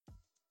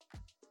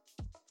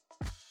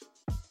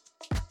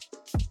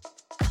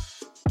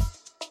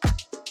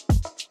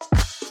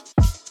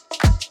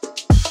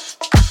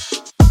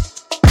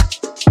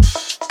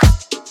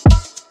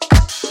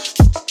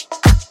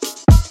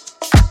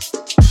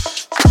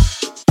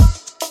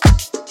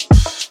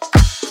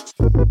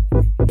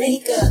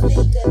Makeup.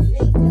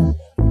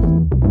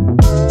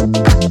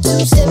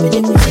 Two-stepping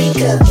in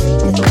Eureka.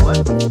 The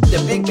what?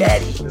 The big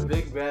baddie. The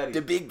big baddie.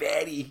 The big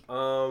baddie.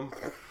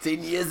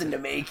 10 years in the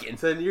making.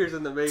 10 years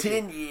in the making.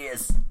 10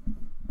 years.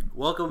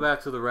 Welcome back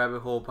to the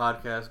Rabbit Hole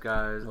Podcast,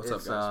 guys. What's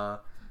up, guys?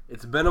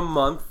 It's been a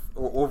month,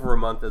 or over a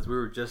month, as we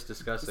were just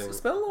discussing. It's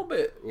been a little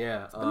bit.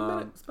 Yeah. It's been a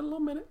minute. It's been a little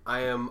minute.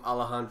 I am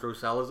Alejandro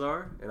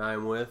Salazar, and I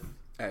am with...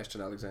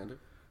 Ashton Alexander.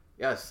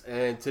 Yes,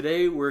 and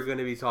today we're going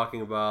to be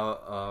talking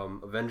about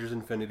Avengers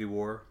Infinity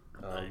War.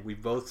 We've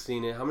both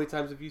seen it. How many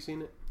times have you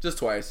seen it? Just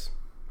twice.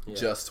 Yeah.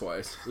 Just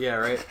twice. Yeah,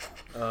 right?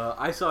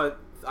 I saw it.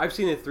 I've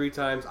seen it 3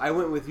 times. I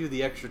went with you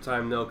the extra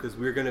time, though, because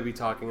we're going to be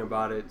talking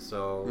about it.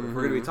 So if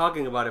we're going to be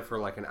talking about it for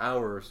like an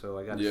hour or so.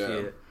 I got to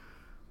see it.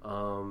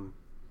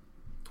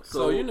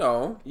 So you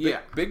know,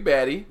 big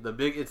baddie.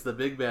 It's the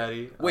big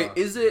baddie. Wait,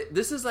 is it?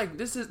 This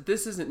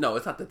isn't. No,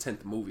 it's not the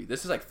 10th movie.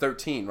 This is like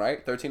 13,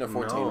 right? 13 or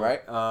 14,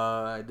 right?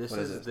 This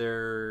is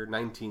their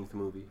 19th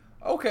movie.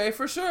 Okay,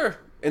 for sure.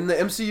 In the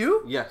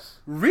MCU? Yes.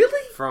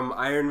 Really? From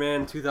Iron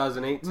Man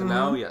 2008 to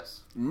now, yes.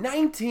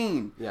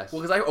 19. Yes.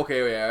 Well, because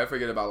I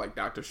forget about like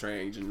Doctor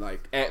Strange and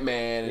like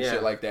Ant-Man and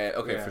shit like that.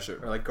 Okay, for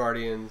sure. Or like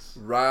Guardians.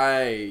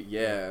 Right.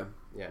 Yeah.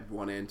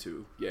 1 and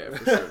 2. Yeah,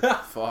 for sure.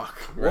 Fuck.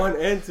 Right. 1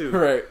 and 2.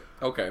 Right.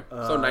 Okay.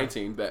 So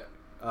 19. Bet.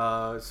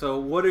 So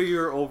what are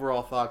your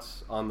overall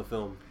thoughts on the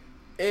film?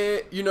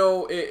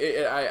 Everyone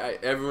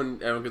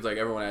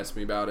asked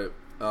me about it.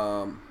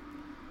 I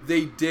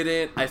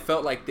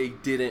felt like they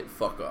didn't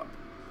fuck up.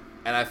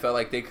 And I felt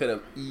like they could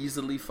have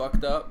easily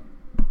fucked up,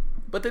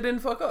 but they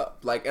didn't fuck up.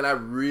 Like, and I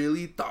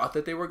really thought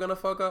that they were gonna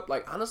fuck up.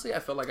 Like, honestly, I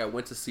felt like I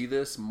went to see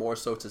this more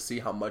so to see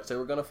how much they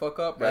were gonna fuck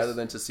up rather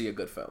than to see a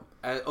good film.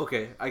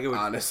 Okay, I get what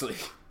honestly.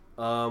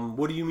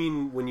 What do you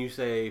mean when you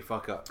say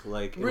fuck up?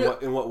 Like,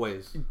 in what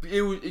ways?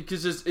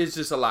 It's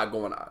just a lot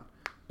going on.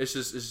 It's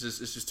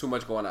just too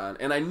much going on.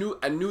 And I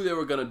knew they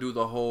were gonna do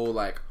the whole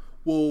like,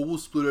 well, we'll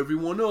split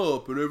everyone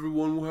up and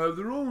everyone will have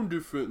their own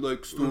different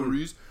like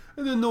stories.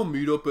 And then they'll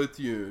meet up at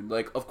the end.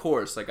 Like, of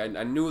course, like I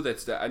knew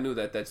that's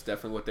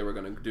definitely what they were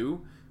gonna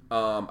do.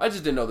 I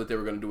just didn't know that they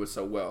were gonna do it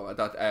so well. I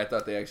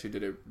thought they actually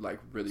did it like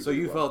really. So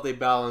really you well. felt they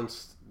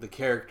balanced the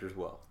characters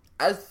well?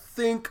 I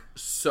think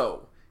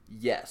so.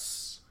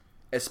 Yes,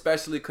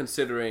 especially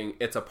considering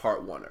it's a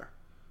part oner.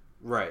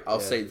 Right. I'll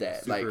say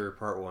that. Super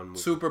part 1 movie.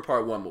 Super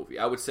part 1 movie.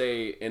 I would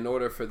say in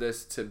order for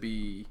this to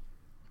be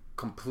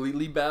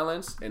completely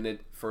balanced and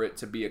for it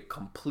to be a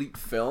complete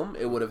film,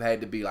 it would have had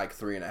to be like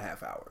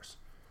 3.5 hours.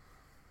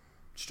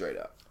 Straight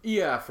up.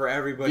 Yeah, for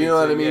everybody. You know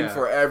what I mean? Yeah.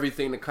 For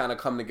everything to kind of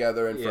come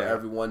together and for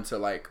everyone to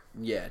like,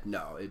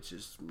 it's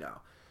just no.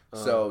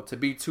 So to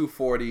be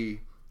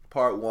 240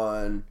 part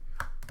 1,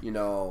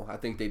 I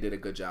think they did a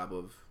good job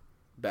of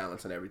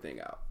balancing everything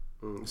out.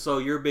 So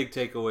your big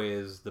takeaway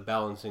is the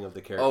balancing of the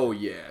characters. Oh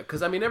yeah,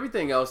 because I mean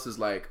everything else is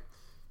like,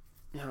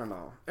 I don't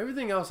know.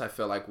 Everything else I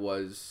feel like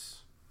was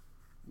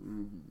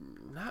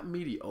not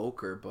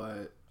mediocre,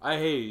 but I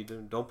hate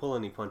you. Don't pull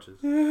any punches.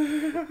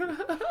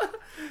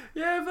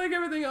 Yeah, I feel like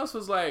everything else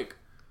was like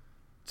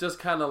just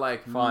kind of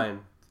like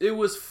fine. It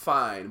was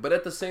fine, but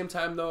at the same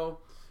time though,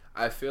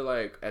 I feel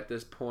like at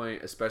this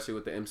point, especially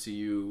with the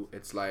MCU,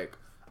 it's like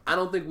I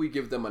don't think we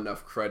give them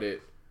enough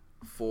credit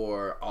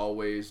for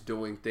always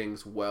doing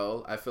things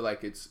well. I feel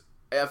like it's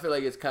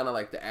kind of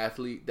like the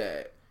athlete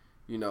that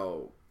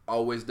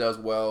always does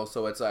well.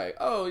 So it's like,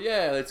 oh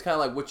yeah, it's kind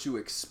of like what you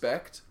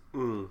expect,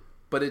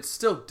 but it's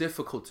still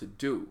difficult to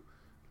do.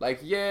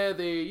 Like,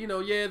 they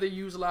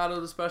use a lot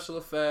of the special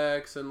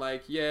effects and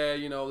like,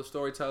 the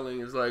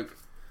storytelling is like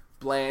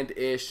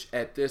bland-ish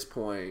at this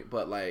point,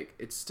 but like,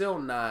 it's still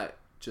not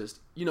just,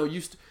 I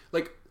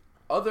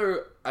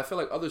feel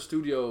like other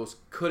studios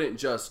couldn't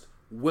just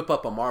whip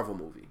up a Marvel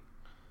movie.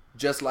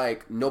 Just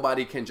like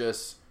nobody can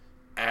just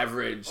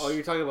average. Oh,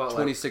 you're talking about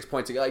 26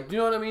 points. Like, do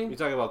you know what I mean? You're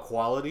talking about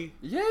quality?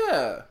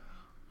 Yeah.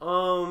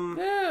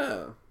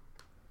 Yeah.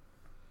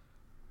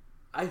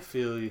 I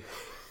feel you.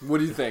 What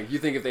do you think? You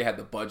think if they had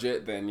the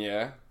budget, then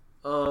yeah?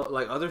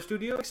 Like other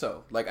studios? I think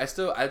so. Like I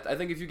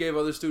think if you gave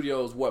other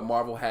studios what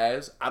Marvel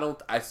has, I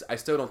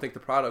still don't think the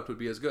product would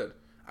be as good.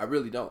 I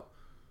really don't.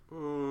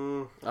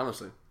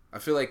 Honestly. I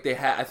feel like they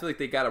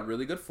got a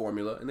really good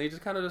formula and they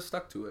just kind of just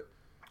stuck to it.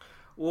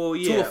 Well,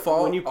 yeah. To a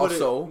fault, when you put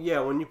also.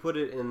 When you put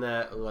it in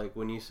that, like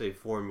when you say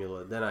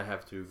formula, then I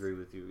have to agree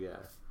with you. Yeah.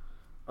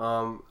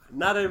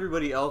 Not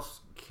everybody else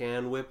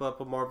can whip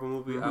up a Marvel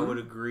movie. I would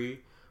agree.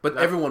 But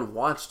everyone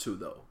wants to,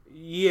 though.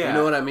 Yeah. You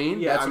know what I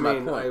mean? Yeah, That's my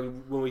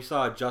point. When we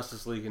saw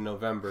Justice League in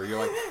November, you're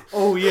like,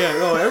 oh yeah,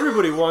 no,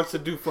 everybody wants to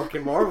do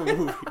fucking Marvel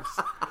movies.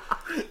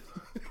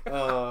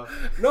 No,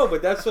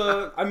 but that's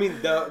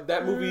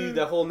that movie,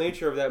 the whole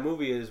nature of that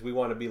movie is we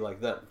want to be like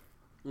them.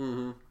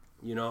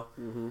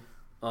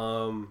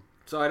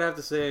 So I'd have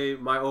to say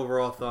my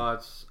overall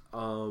thoughts.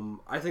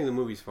 I think the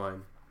movie's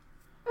fine.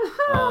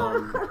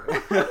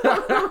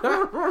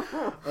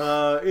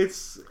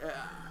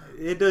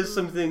 It does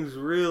some things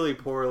really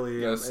poorly.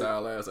 That's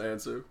Sal's ass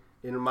answer.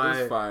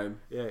 It's fine.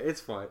 Yeah, it's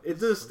fine. It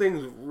does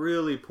things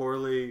really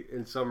poorly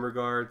in some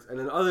regards, and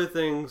in other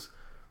things,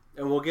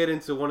 and we'll get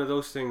into one of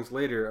those things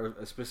later,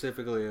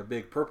 specifically a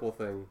big purple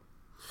thing.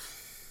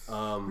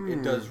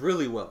 It does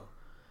really well.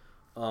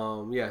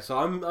 So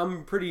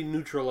I'm pretty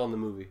neutral on the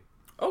movie.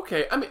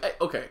 Okay, I mean,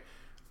 okay.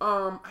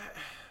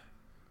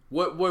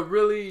 What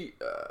really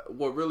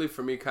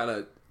for me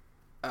kind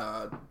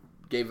of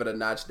gave it a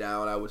notch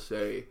down, I would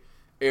say,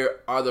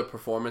 are the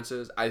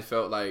performances. I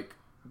felt like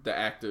the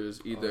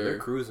actors either they're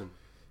cruising.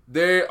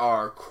 They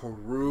are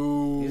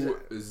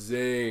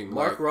cruising.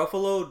 Mark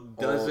Ruffalo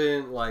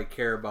doesn't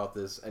care about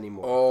this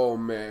anymore. Oh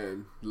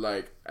man,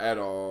 at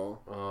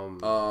all.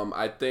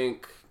 I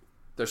think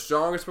the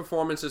strongest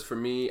performances for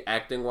me,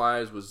 acting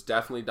wise, was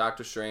definitely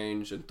Doctor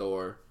Strange and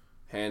Thor,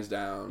 hands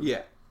down.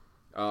 Yeah.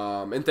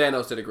 And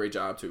Thanos did a great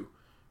job too.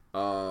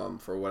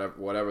 For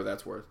whatever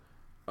that's worth.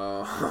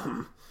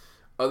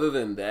 Other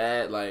than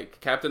that,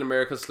 Captain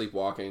America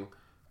sleepwalking.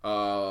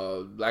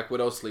 Black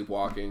Widow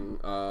sleepwalking.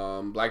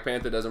 Black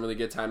Panther doesn't really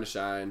get time to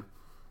shine.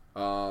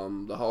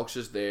 The Hulk's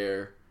just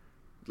there.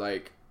 A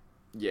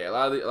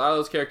lot of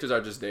those characters are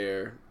just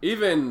there.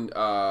 Even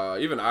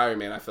Iron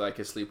Man, I feel like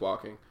is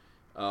sleepwalking.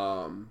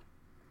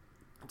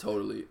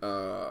 Totally.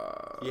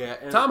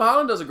 Tom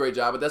Holland does a great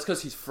job, but that's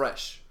because he's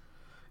fresh.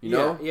 You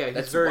know? Yeah,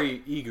 he's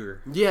very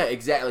eager. Yeah,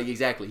 exactly.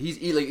 He's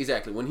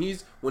exactly when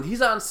he's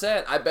on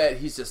set, I bet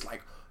he's just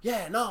like,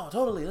 yeah, no,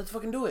 totally, let's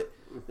fucking do it.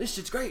 This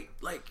shit's great.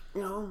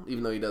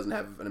 Even though he doesn't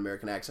have an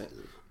American accent,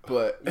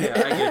 but yeah,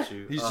 I get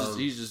you.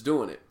 He's just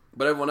doing it.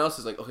 But everyone else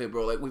is like, okay,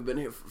 bro, we've been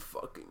here for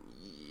fucking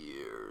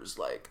years,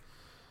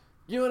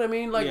 you know what I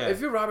mean? If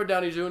you're Robert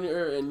Downey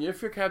Jr. and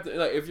if you're Captain,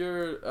 if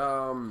you're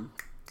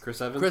Chris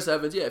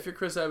Evans, yeah, if you're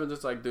Chris Evans,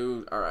 it's like,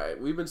 dude, all right,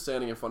 we've been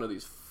standing in front of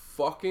these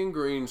fucking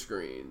green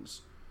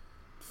screens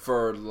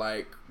for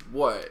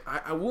what?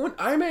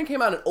 Iron Man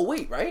came out in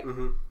 2008, right?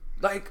 Mm-hmm.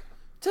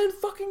 10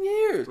 fucking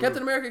years. Mm-hmm.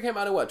 Captain America came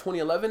out in what,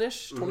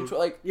 2011-ish?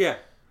 2012? yeah.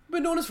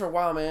 Been doing this for a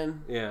while,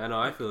 man. Yeah, I know,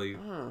 I feel you.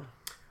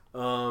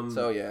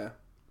 So yeah,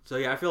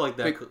 I feel like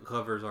that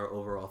covers our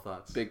overall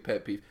thoughts. Big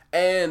pet peeve.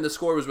 And the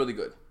score was really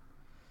good.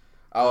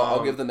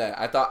 I'll give them that.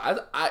 I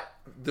thought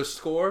the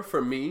score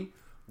for me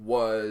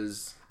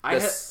was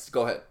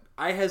go ahead.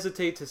 I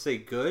hesitate to say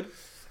good.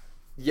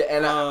 Yeah,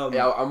 and I'm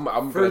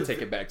going to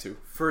take it back too.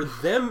 For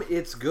them,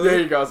 it's good. There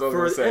you go. That's what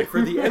I was going to say.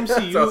 For the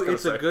MCU,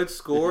 it's a good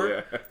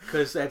score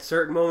because at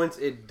certain moments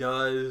it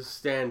does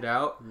stand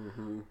out.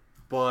 Mm-hmm.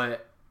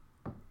 But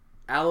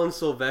Alan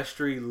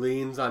Silvestri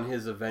leans on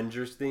his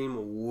Avengers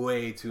theme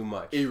way too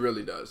much. He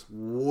really does.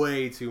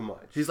 Way too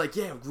much. He's like,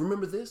 yeah,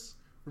 remember this?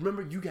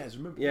 Remember, you guys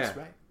remember this,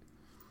 right?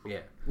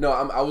 Yeah. No,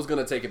 I was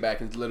going to take it back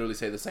and literally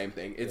say the same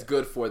thing. It's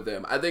good for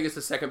them. I think it's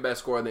the second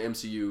best score in the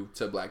MCU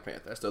to Black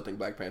Panther. I still think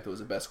Black Panther was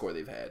the best score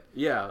they've had.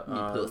 Yeah. Me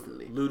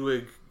personally.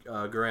 Ludwig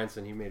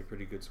Göransson, he made a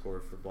pretty good score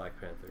for Black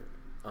Panther.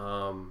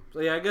 So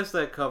yeah, I guess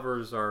that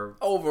covers our...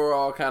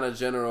 Overall kind of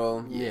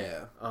general,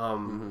 yeah.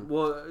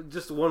 Well,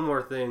 just one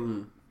more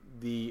thing.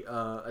 The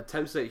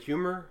attempts at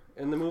humor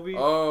in the movie.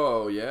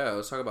 Oh, yeah.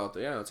 Let's talk about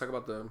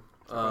the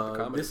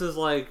comedy. This is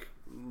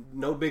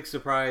no big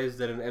surprise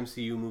that an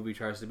MCU movie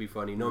tries to be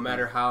funny, no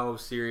matter how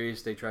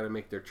serious they try to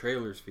make their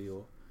trailers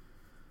feel.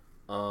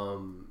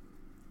 And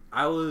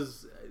I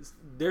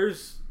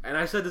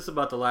said this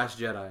about The Last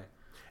Jedi.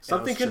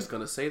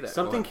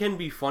 Something can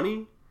be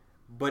funny,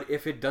 but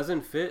if it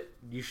doesn't fit,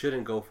 you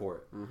shouldn't go for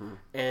it. Mm-hmm.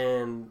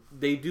 And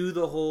they do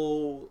the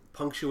whole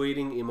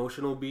punctuating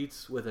emotional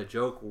beats with a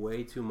joke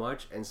way too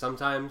much, and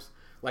sometimes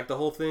the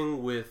whole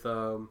thing with.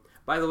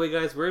 By the way,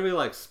 guys, we're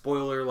gonna be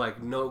spoiler,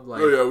 no.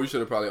 Oh yeah, we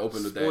should have probably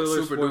opened with that.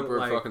 Super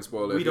duper fucking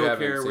spoiler. We don't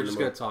care. We're just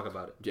gonna talk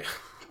about it. Yeah.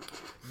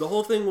 The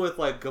whole thing with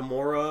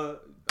Gamora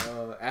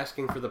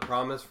asking for the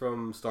promise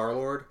from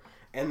Star-Lord,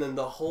 and then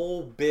the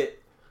whole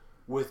bit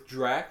with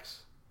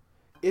Drax.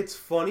 It's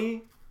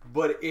funny,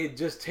 but it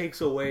just takes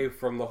away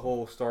from the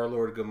whole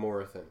Star-Lord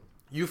Gamora thing.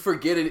 You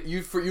forget it.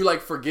 You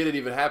forget it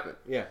even happened.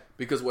 Yeah.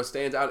 Because what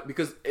stands out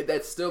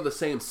that's still the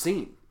same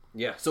scene.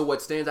 Yeah. So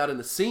what stands out in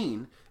the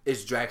scene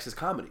is Drax's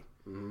comedy.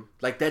 Mm-hmm.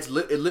 That's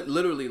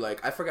literally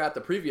I forgot the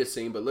previous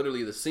scene, but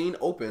literally the scene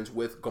opens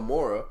with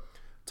Gamora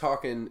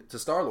talking to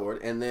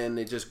Star-Lord, and then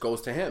it just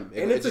goes to him,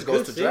 and it just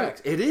goes to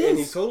Drax. It is, and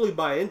you totally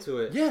buy into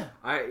it. Yeah,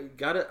 I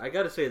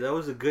gotta say that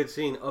was a good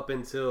scene up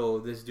until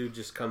this dude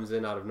just comes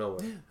in out of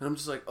nowhere. Yeah, and I'm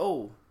just like,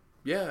 oh,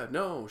 yeah,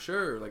 no,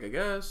 sure, I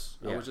guess.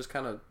 Yeah. I was just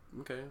kind of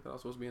okay. I thought I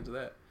was supposed to be into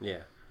that.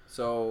 Yeah.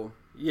 So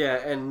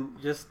yeah,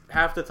 and just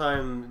half the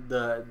time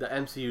the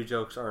MCU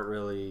jokes aren't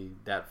really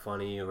that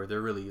funny, or they're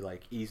really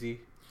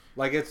easy.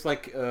 It's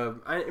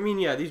I mean,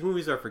 yeah, these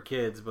movies are for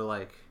kids,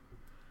 but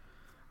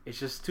it's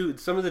just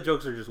some of the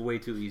jokes are just way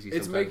too easy.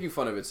 It's making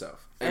fun of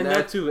itself, and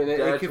that too, and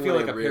it can feel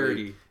like a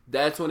parody.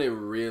 That's when it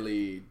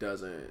really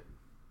doesn't.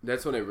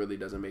 That's when it really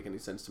doesn't make any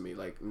sense to me.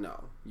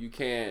 No, you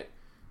can't.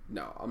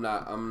 No, I'm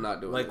not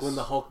doing this. When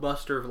the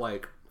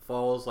Hulkbuster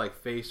falls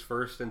face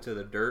first into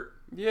the dirt.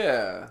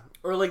 Yeah.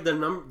 Or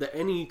the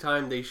any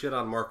time they shit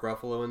on Mark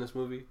Ruffalo in this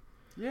movie.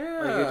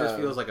 Yeah. It just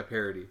feels like a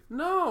parody.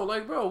 No,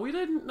 bro, we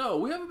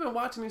haven't been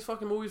watching these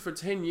fucking movies for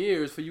 10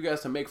 years for you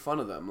guys to make fun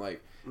of them.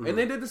 And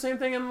they did the same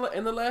thing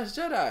in The Last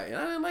Jedi, and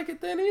I didn't like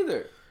it then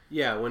either.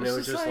 Yeah, when it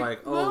was just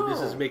like, oh,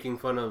 this is making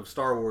fun of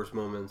Star Wars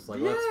moments.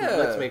 Like,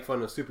 let's make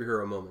fun of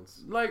superhero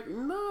moments. Like,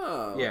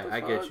 no. Yeah,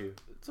 I get you.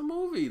 It's a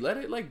movie. Let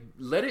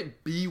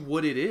it be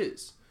what it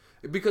is.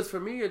 Because for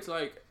me, it's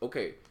like,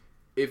 okay,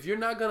 if you're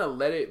not gonna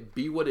let it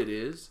be what it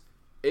is,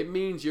 it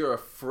means you're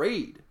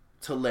afraid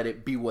to let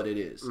it be what it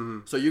is. Mm-hmm.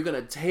 So you're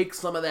gonna take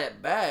some of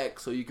that back,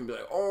 so you can be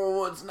like,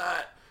 oh, it's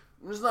not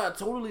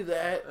totally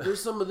that.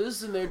 There's some of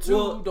this in there too.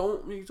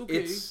 Well, it's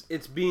okay.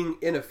 It's being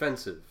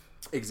inoffensive.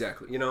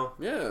 Exactly. You know?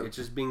 Yeah. It's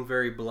just being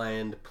very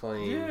bland,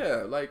 plain.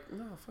 Yeah, like,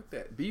 no, fuck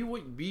that. Be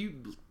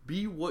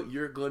what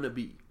you're gonna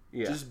be.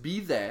 Yeah. Just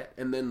be that,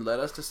 and then let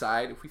us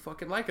decide if we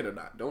fucking like it or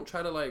not. Don't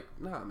try to like,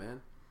 nah,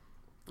 man.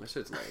 That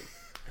shit's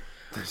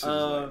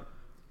lame.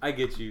 I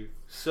get you.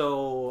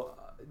 So,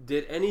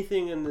 did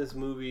anything in this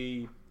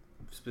movie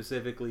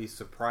specifically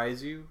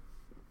surprise you?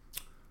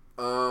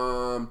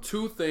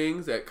 Two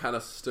things that kind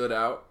of stood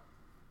out.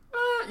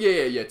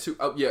 Yeah. Two.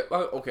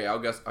 Okay, I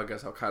guess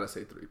I'll kind of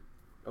say three.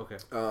 Okay.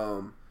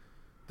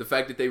 The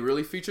fact that they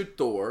really featured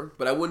Thor,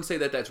 but I wouldn't say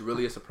that that's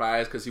really a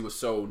surprise because he was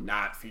so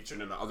not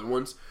featured in the other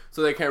ones,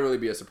 so they can't really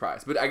be a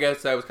surprise. But I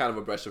guess that was kind of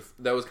a breath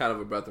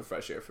of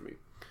fresh air for me.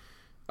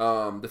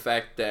 The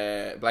fact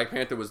that Black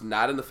Panther was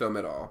not in the film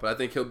at all, but I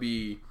think he'll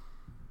be.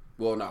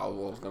 Well, no, I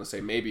was gonna say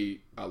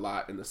maybe a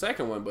lot in the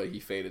second one, but he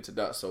faded to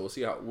dust. So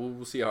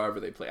we'll see however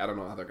they play. I don't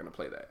know how they're gonna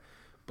play that,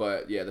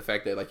 but yeah, the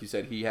fact that, like you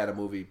said, he had a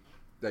movie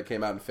that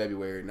came out in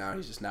February. Now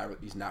he's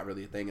not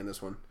really a thing in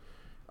this one.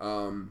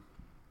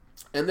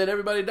 And then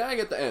everybody dying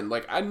at the end.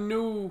 Like I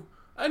knew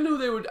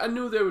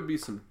there would be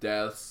some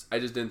deaths. I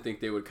just didn't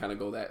think they would kind of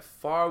go that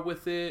far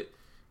with it.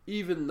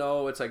 Even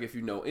though it's like, if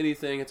you know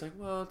anything, it's like,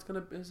 well,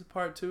 it's a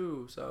part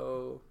 2,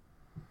 so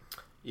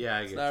yeah,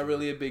 it's not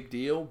really a big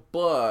deal.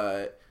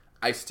 But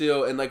I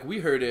still, and like we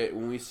heard it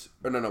when we,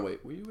 or no,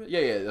 wait,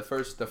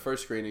 the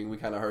first screening, we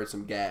kind of heard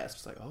some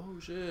gasps, like, oh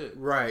shit,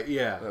 right,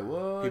 yeah, like,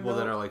 what? People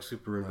that are like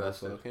super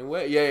invested. Okay,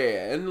 wait,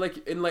 yeah, and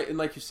like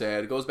you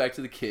said, it goes back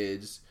to the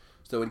kids.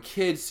 So when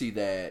kids see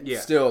that,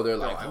 still they're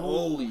like,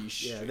 holy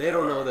shit. Yeah, they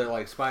don't know that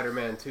like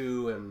Spider-Man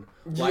 2 and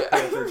Black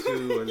Panther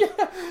 2 and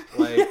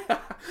like,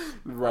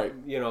 right,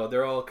 you know,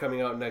 they're all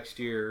coming out next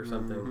year or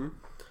something.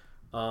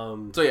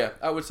 Mm-hmm. So yeah,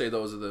 I would say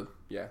those are the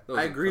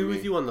I agree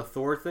with you on the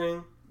Thor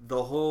thing.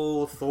 The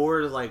whole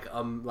Thor like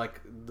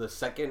the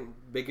second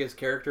biggest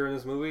character in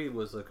this movie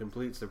was a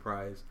complete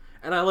surprise,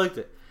 and I liked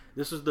it.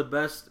 This was the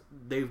best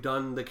they've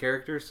done the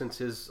character since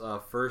his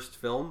first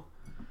film,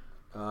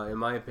 in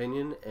my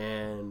opinion,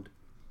 and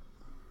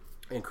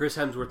Chris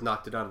Hemsworth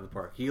knocked it out of the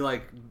park. He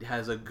like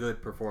has a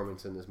good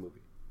performance in this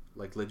movie,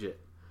 like legit,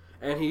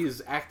 and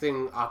he's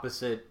acting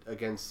opposite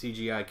against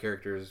CGI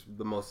characters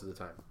the most of the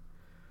time.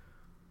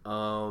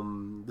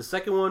 The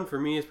second one for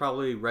me is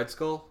probably Red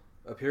Skull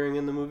appearing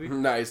in the movie.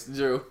 Nice,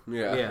 Drew.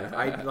 Yeah.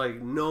 I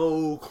like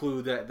no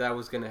clue that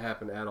was going to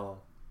happen at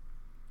all.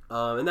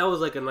 And that was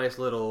like a nice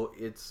little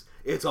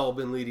it's all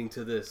been leading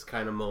to this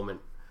kind of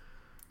moment.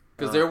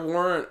 Because there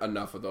weren't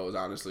enough of those,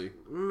 honestly.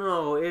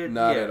 No,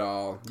 not at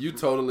all. You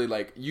totally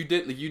you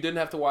didn't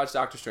have to watch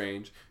Doctor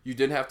Strange. You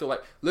didn't have to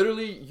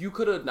literally. You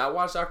could have not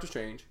watched Doctor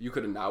Strange. You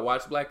could have not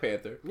watched Black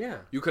Panther. Yeah.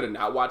 You could have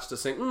not watched I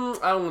don't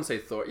want to say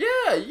Thor.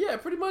 Yeah,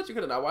 pretty much. You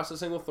could have not watched a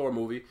single Thor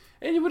movie,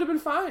 and you would have been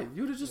fine.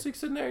 You would have just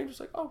sitting there and just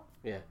like, oh,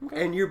 yeah.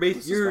 Okay. And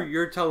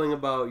you're telling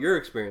about your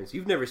experience.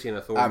 You've never seen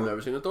a Thor. I've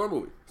never seen a Thor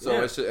movie. So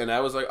it's just, and I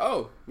was like,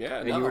 oh yeah,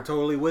 and you were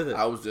totally with it.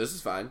 This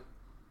is fine.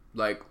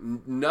 Like,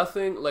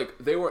 nothing, like,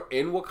 they were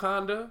in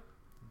Wakanda,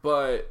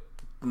 but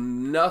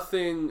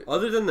nothing...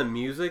 Other than the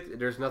music,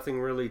 there's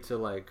nothing really to,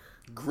 like...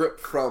 grip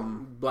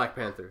from... Black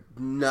Panther.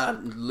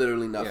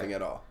 Literally nothing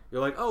at all. You're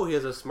like, oh, he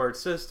has a smart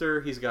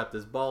sister, he's got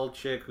this bald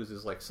chick who's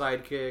his, like,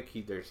 sidekick,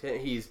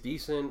 he's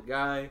decent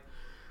guy,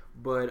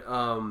 but,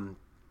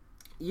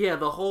 yeah,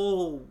 the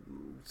whole...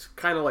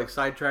 kind of, like,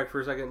 sidetrack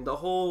for a second, the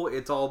whole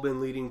it's all been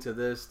leading to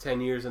this,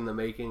 10 years in the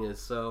making is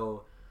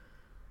so...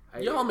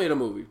 Y'all made a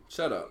movie.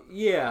 Shut up.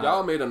 Yeah.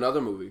 Y'all made another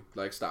movie.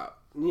 Like,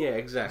 stop. Yeah,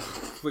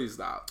 exactly. Please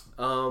stop.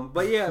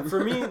 But yeah,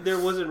 for me, there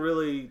wasn't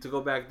really, to go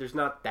back, there's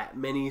not that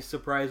many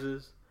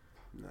surprises.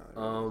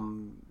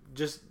 No.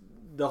 Just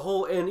the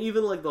whole, and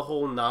even like the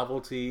whole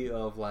novelty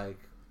of like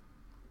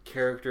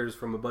characters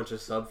from a bunch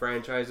of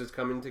sub-franchises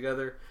coming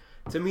together.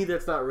 To me,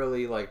 that's not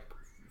really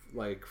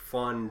like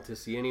fun to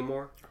see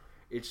anymore.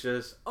 It's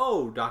just,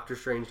 oh, Doctor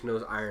Strange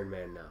knows Iron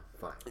Man now.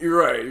 Fine. You're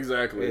right,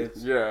 exactly.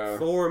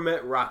 Thor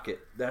met Rocket.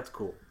 That's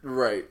cool.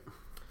 Right.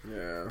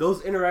 Yeah.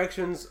 Those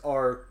interactions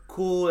are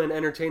cool and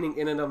entertaining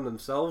in and of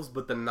themselves,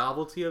 but the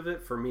novelty of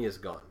it, for me, is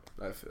gone.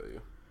 I feel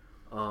you.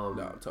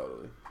 No,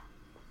 totally.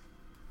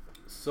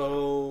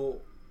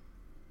 So,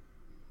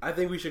 I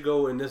think we should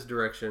go in this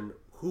direction.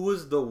 Who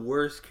was the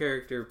worst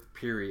character,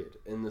 period,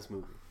 in this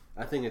movie?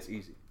 I think it's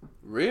easy.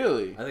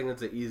 Really? I think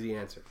that's an easy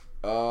answer.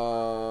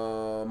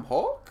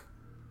 Hulk?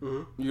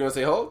 Mm-hmm. You gonna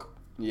say Hulk?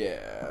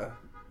 Yeah.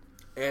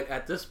 And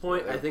at this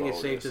point, I think it's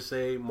safe to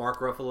say Mark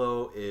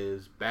Ruffalo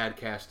is bad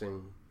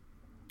casting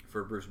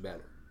for Bruce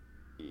Banner.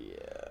 Yeah.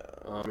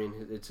 I mean,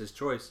 it's his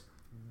choice.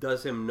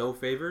 Does him no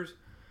favors.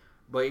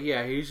 But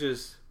yeah, he's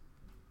just...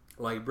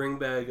 Like bring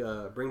back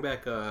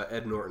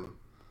Ed Norton,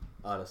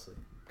 honestly,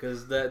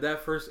 because that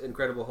first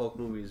Incredible Hulk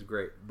movie is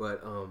great,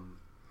 but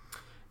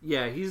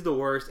yeah, he's the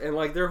worst. And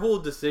like their whole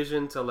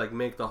decision to like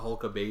make the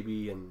Hulk a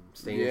baby and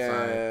stay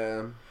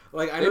inside.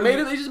 Like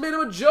they just made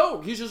him a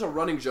joke. He's just a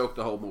running joke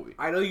the whole movie.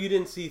 I know you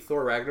didn't see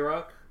Thor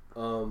Ragnarok.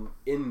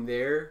 In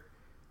there,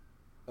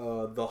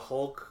 the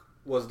Hulk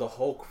was the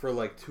Hulk for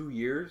like 2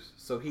 years,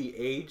 so he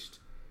aged,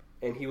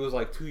 and he was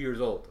like 2 years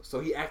old, so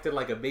he acted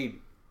like a baby.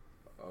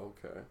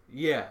 Okay.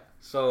 Yeah,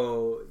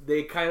 so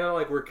they kind of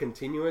like were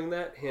continuing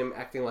that, him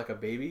acting like a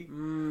baby,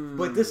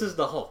 but this is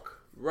the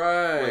Hulk.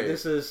 Right. Like,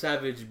 this is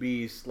Savage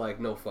Beast, like,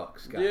 no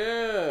fucks guy.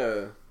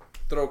 Yeah.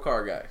 Throw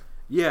car guy.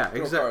 Yeah,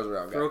 exactly. Throw cars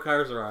around guy. Throw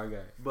cars around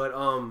guy. But,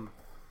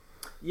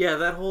 yeah,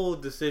 that whole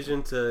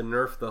decision to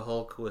nerf the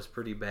Hulk was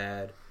pretty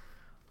bad.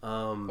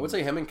 I would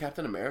say him and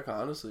Captain America,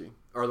 honestly,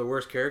 are the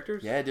worst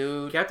characters. Yeah,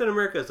 dude. Captain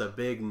America is a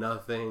big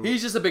nothing.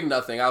 He's just a big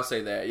nothing. I'll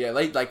say that. Yeah,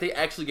 like they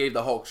actually gave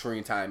the Hulk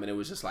screen time, and it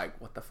was just like,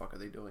 what the fuck are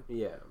they doing?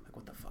 Yeah, like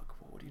what the fuck?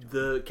 What are you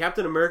doing? The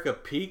Captain America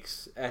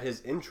peaks at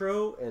his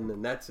intro, and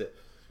then that's it.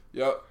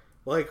 Yep.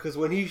 Like, because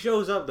when he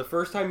shows up, the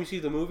first time you see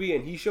the movie,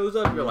 and he shows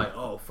up, you're like,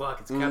 oh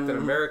fuck, it's Captain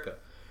America,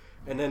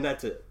 and then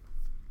that's it.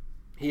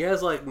 He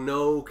has like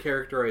no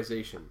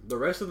characterization. The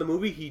rest of the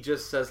movie, he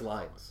just says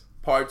lines.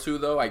 Part 2,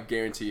 though, I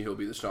guarantee he'll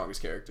be the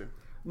strongest character.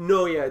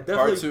 No, yeah,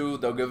 definitely. Part 2,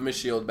 they'll give him his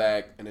shield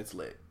back, and it's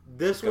lit.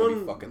 It's gonna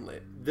be fucking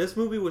lit. This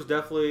movie was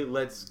definitely,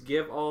 let's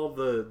give all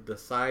the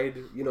side,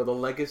 the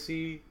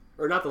legacy,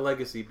 or not the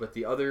legacy, but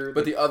the other,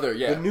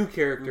 the new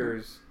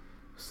characters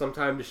some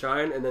time to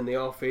shine, and then they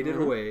all faded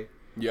away.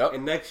 Yep.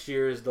 And next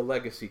year is the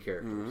legacy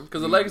characters.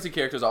 Because the legacy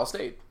characters all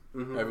stayed.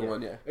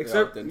 Everyone, yeah.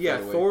 Except,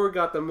 Thor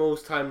got the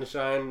most time to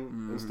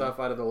shine and stuff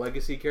out of the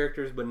legacy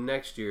characters, but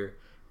next year,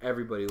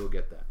 everybody will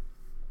get that.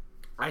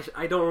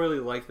 I don't really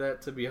like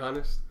that, to be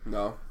honest.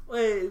 No.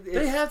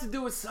 They have to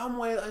do it some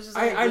way.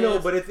 I know,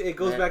 but it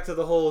goes back to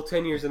the whole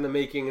 10 years in the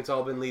making. It's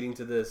all been leading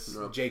to this.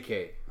 Nope.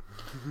 JK.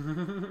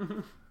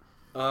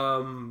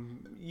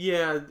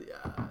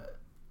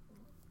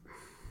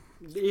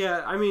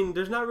 Yeah, I mean,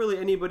 there's not really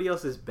anybody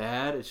else that's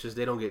bad. It's just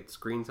they don't get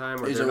screen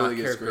time, or they're not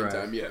really get screen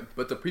time. Yeah,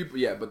 but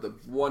the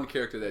one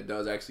character that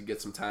does actually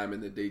get some time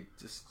and that they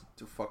just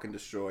to fucking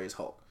destroy is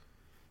Hulk.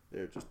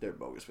 They're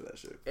bogus for that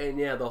shit. And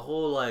yeah, the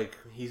whole like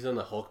he's in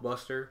the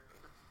Hulkbuster.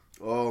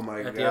 Oh my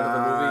god, at the end of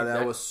the movie,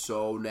 that was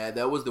so bad.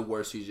 That was the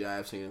worst CGI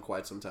I've seen in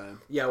quite some time.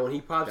 Yeah, when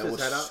he pops his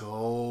head out,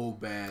 so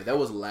bad. That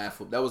was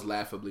laughable. That was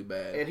laughably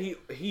bad. And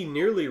he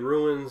nearly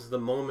ruins the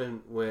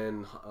moment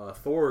when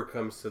Thor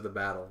comes to the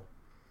battle.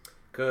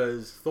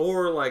 Because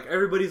Thor, like,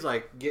 everybody's,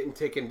 like, getting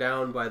taken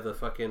down by the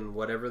fucking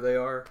whatever they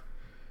are.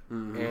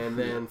 And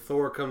then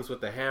Thor comes with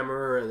the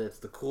hammer, and it's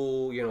the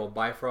cool,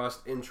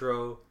 Bifrost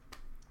intro.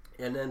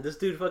 And then this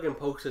dude fucking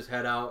pokes his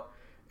head out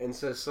and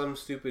says some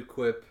stupid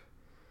quip.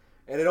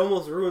 And it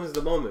almost ruins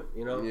the moment,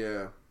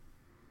 Yeah.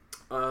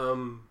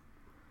 So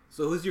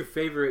who's your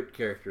favorite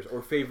characters?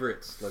 Or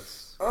favorites?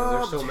 Because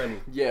there's so many.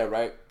 Yeah,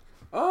 right.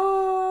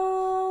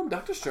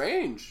 Doctor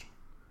Strange.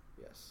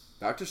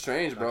 Doctor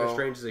Strange, bro. Doctor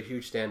Strange is a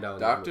huge standout.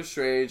 Doctor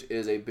Strange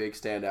is a big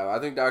standout. I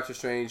think Doctor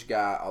Strange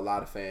got a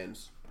lot of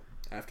fans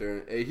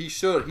after. He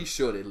should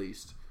at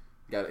least.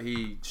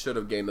 He should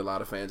have gained a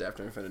lot of fans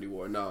after Infinity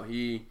War. No,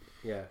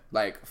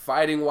 like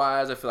fighting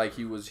wise, I feel like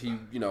he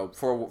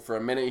for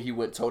a minute he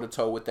went toe to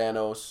toe with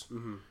Thanos.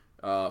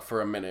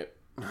 For a minute,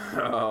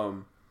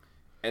 and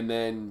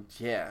then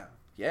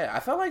I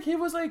felt like he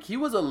was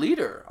a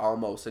leader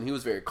almost, and he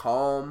was very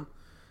calm.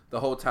 The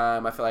whole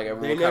time, I feel like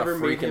everyone kind of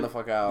freaking the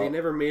fuck out. They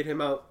never made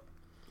him out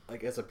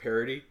like as a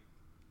parody.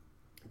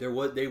 They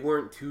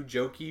weren't too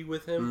jokey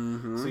with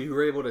him, so you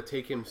were able to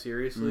take him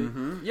seriously.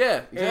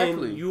 Yeah,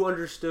 exactly. And you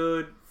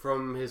understood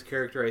from his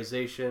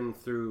characterization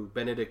through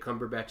Benedict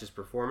Cumberbatch's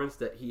performance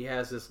that he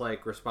has this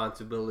like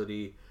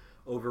responsibility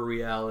over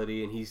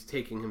reality, and he's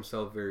taking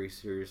himself very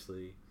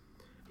seriously.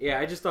 Yeah,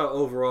 I just thought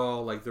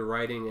overall, like the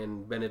writing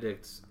and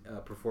Benedict's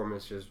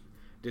performance just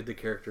did the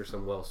character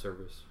some well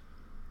service.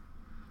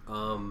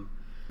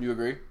 You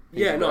agree?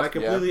 I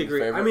completely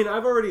agree. I mean,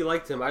 I've already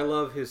liked him. I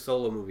love his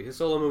solo movie. His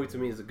solo movie to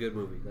me is a good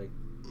movie. Like,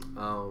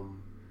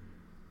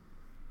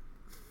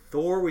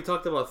 Thor. We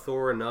talked about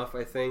Thor enough.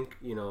 I think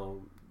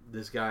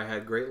this guy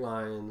had great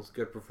lines,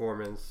 good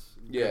performance,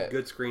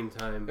 good screen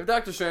time. If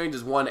Doctor Strange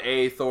is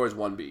 1A, Thor is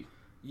 1B.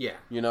 Yeah,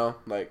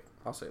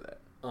 I'll say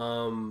that.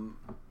 I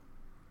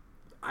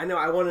know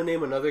I want to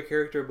name another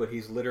character, but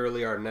he's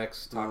literally our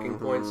next talking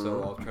point.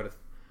 So I'll try to.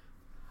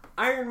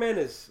 Iron Man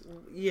is,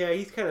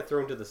 he's kind of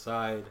thrown to the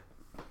side.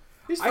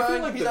 He's fine. I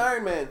feel like he's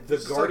Iron Man. The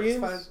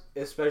Guardians,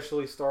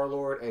 especially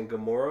Star-Lord and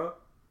Gamora,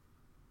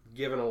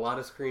 given a lot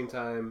of screen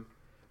time.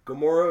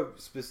 Gamora,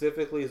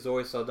 specifically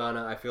Zoe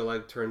Saldana, I feel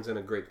like turns in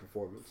a great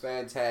performance.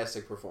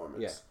 Fantastic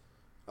performance.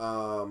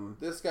 Yeah.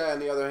 This guy, on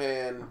the other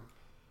hand...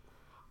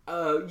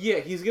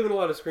 he's given a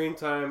lot of screen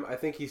time. I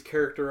think he's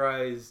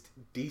characterized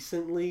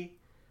decently,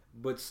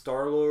 but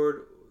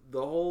Star-Lord,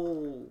 the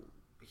whole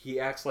he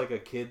acts like a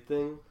kid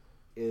thing...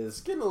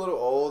 is getting a little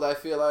old, I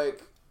feel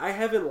like. I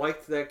haven't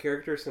liked that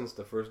character since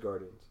the first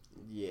Guardians.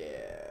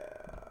 Yeah.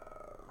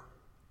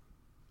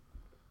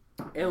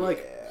 And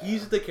like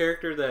he's the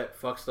character that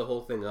fucks the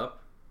whole thing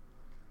up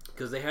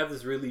because they have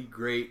this really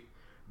great,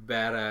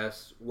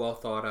 badass, well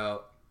thought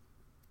out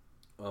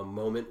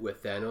moment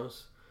with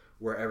Thanos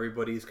where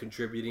everybody's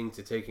contributing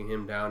to taking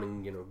him down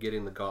and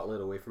getting the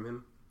gauntlet away from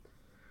him.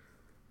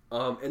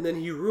 And then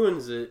he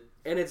ruins it,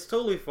 and it's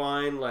totally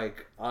fine,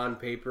 like on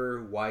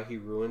paper, why he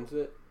ruins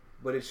it,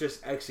 but it's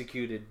just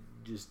executed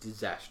just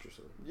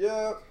disastrously.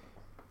 Yeah.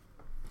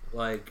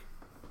 Like.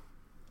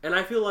 And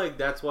I feel like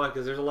that's why,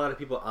 because there's a lot of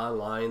people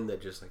online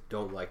that just like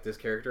don't like this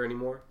character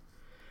anymore.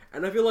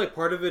 And I feel like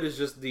part of it is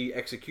just the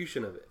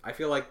execution of it. I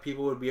feel like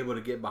people would be able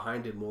to get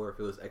behind it more if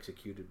it was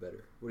executed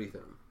better. What do you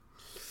think?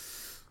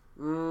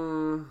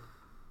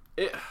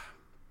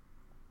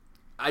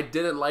 I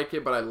didn't like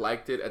it, but I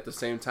liked it at the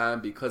same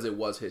time because it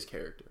was his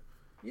character.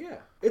 Yeah.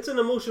 It's an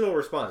emotional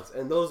response,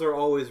 and those are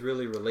always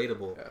really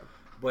relatable. Yeah.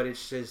 But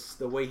it's just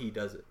the way he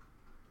does it.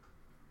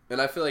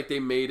 And I feel like they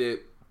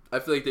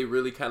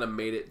really kind of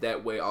made it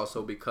that way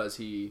also because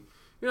he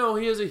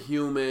is a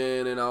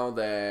human and all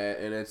that.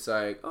 And it's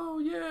like, oh,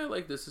 yeah,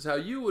 like this is how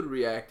you would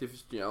react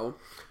if,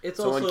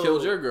 someone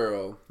killed your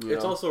girl.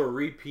 It's also a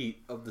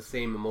repeat of the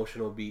same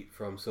emotional beat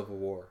from Civil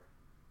War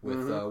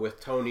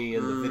with Tony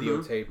and the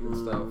videotape and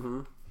stuff.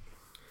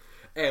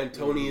 And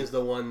Tony is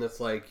the one that's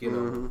like,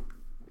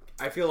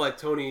 I feel like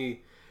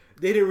Tony...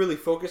 They didn't really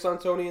focus on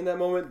Tony in that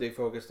moment. They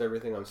focused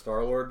everything on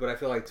Star-Lord. But I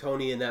feel like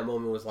Tony in that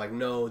moment was like,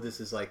 no,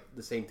 this is like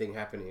the same thing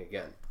happening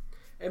again.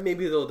 And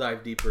maybe they'll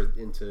dive deeper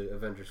into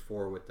Avengers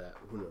 4 with that.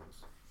 Who knows?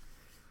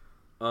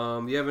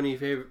 Do you have any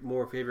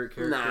more favorite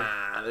characters?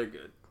 Nah, they're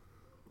good.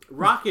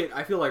 Rocket,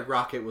 I feel like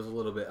Rocket was a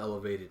little bit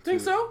elevated too.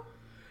 Think so?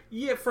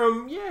 Yeah,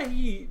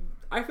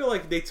 I feel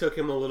like they took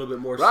him a little bit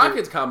more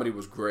Rocket's comedy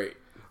was great.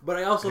 But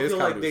I also feel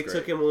like they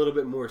took him a little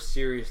bit more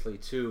seriously,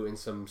 too, in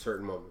some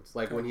certain moments.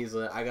 Like when he's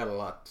like, I got a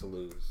lot to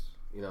lose.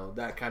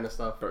 That kind of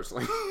stuff.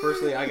 Personally,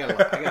 I got a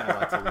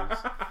lot to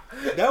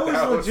lose. That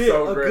was legit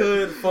so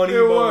good, funny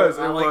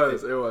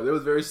moment. It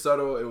was very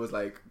subtle. It was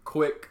like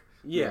quick.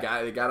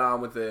 Yeah. They got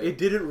on with it. It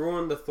didn't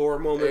ruin the Thor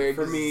moment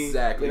for me.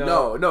 Exactly.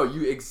 No,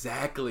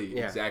 exactly.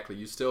 Yeah. Exactly.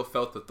 You still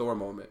felt the Thor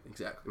moment.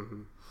 Exactly.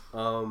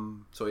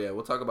 Mm-hmm. So yeah,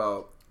 we'll talk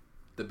about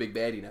the big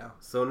baddie now.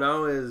 So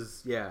now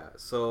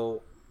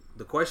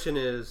the question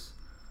is,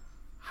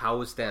 how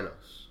was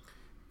Thanos?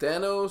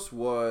 Thanos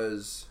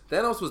was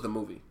the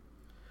movie.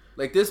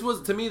 Like this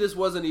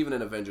wasn't even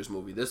an Avengers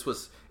movie.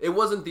 It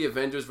wasn't the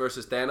Avengers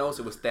versus Thanos,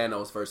 it was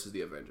Thanos versus the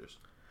Avengers.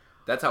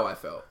 That's how I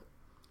felt.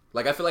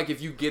 Like I feel like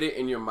if you get it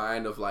in your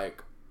mind of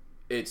like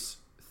it's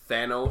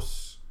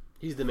Thanos,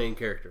 he's the main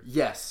character.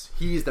 Yes,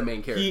 he's the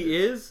main character. He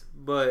is,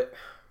 but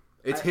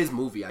it's his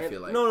movie, I feel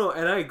like. No,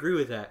 and I agree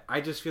with that.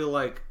 I just feel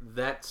like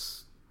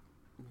that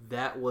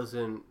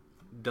wasn't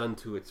done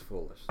to its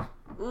fullest.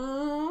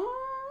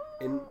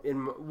 And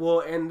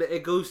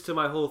it goes to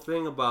my whole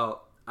thing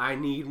about I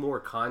need more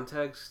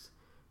context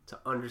to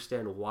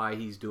understand why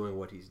he's doing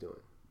what he's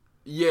doing.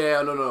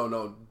 Yeah,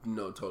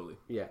 no, totally.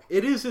 Yeah,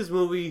 it is his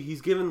movie.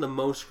 He's given the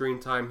most screen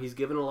time. He's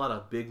given a lot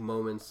of big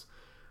moments.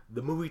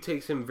 The movie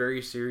takes him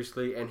very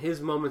seriously, and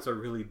his moments are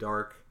really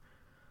dark.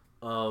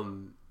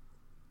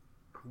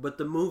 But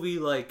the movie,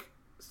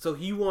 so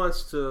he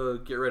wants to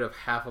get rid of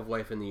half of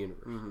life in the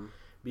universe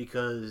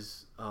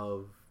because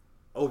of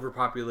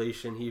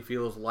overpopulation. He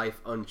feels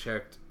life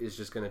unchecked is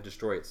just going to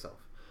destroy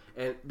itself.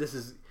 And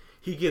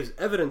he gives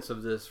evidence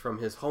of this from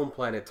his home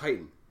planet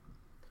Titan.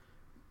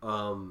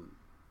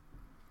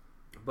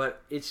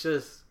 But it's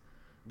just,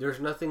 there's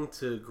nothing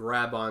to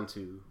grab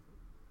onto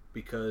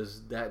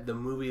because the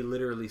movie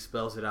literally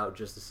spells it out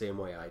just the same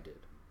way I did.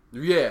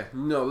 Yeah,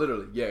 no,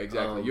 literally. Yeah,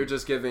 exactly. You're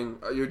just giving,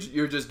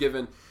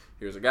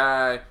 here's a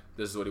guy,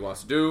 this is what he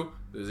wants to do,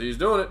 this is he's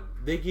doing it.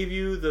 They give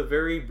you the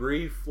very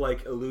brief,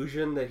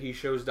 illusion that he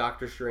shows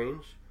Doctor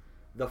Strange,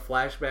 the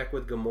flashback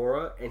with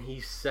Gamora, and he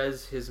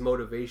says his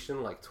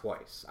motivation,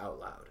 twice out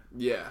loud.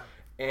 Yeah.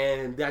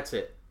 And that's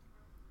it.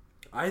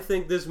 I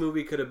think this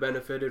movie could have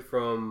benefited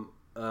from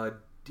a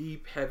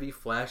deep, heavy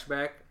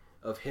flashback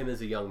of him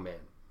as a young man.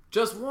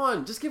 Just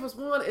one. Just give us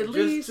one, at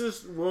least.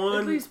 Just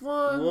one. At least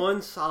one.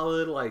 One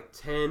solid,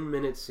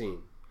 10-minute scene.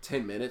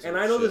 10 minutes? And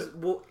I know this,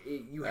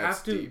 you That's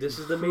have to, deep. This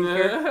is the main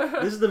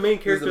character. This is the main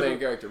character. This is the main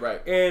character,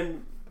 right.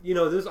 And,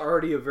 this is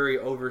already a very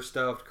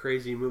overstuffed,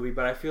 crazy movie,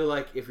 but I feel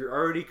like if you're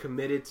already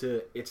committed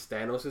to it's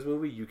Thanos'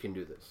 movie, you can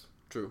do this.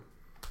 True.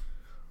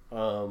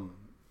 No,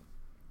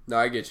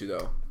 I get you,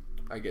 though.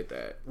 I get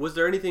that. Was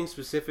there anything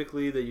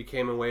specifically that you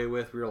came away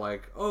with where you're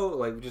like,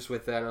 just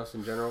with Thanos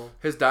in general?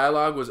 His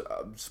dialogue was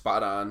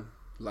spot on.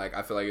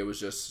 I feel like it was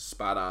just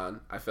spot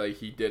on. I feel like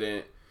he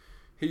didn't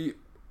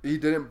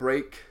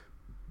break...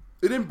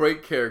 It didn't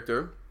break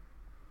character.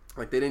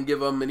 They didn't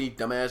give him any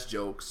dumbass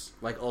jokes.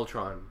 Like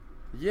Ultron.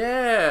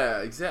 Yeah,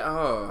 exactly.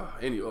 Oh,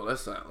 anyway,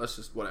 let's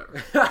just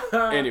whatever.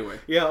 Anyway.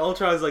 Yeah,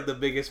 Ultron's the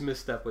biggest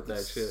misstep with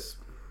that shit.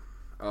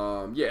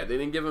 Yeah, they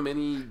didn't give him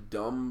any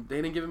dumb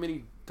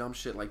dumb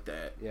shit like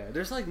that. Yeah,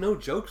 there's like no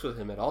jokes with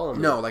him at all.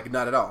 No, like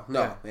not at all.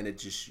 No, and it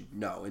just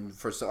no. And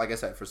for like I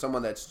said, for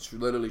someone that's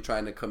literally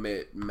trying to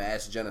commit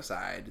mass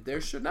genocide,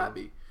 there should not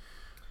be.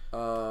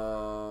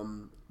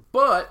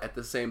 But at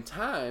the same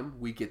time,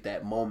 we get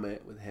that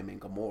moment with him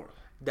and Gamora.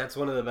 That's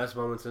one of the best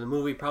moments in the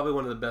movie. Probably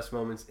one of the best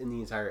moments in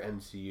the entire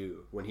MCU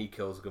when he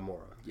kills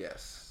Gamora.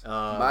 Yes,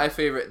 my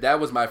favorite.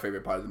 That was my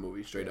favorite part of the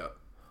movie, straight up.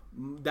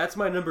 That's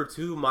my number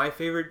 2. My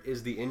favorite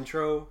is the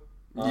intro.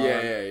 On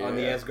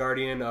the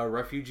Asgardian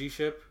refugee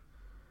ship.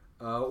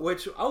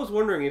 Which I was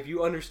wondering if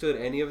you understood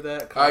any of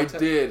that context. I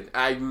did.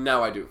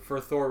 Now I do.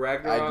 For Thor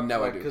Ragnarok? I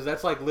do. Because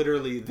that's like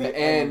literally the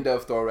end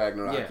of Thor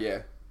Ragnarok,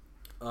 yeah.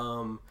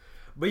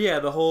 But yeah,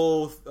 the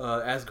whole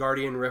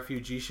Asgardian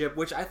refugee ship,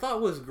 which I thought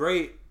was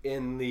great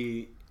in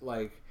the,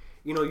 like,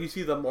 you know, you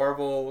see the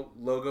Marvel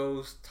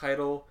logos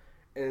title,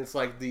 and it's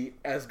like the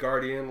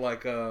Asgardian,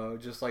 like,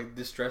 just like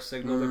distress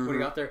signal they're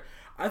putting out there.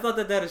 I thought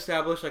that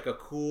established like a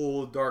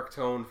cool dark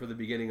tone for the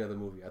beginning of the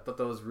movie. I thought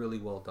that was really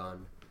well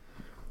done.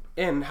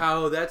 And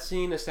how that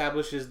scene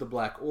establishes the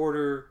Black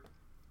Order,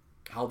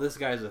 how this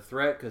guy's a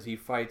threat because he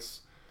fights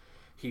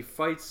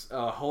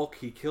Hulk,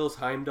 he kills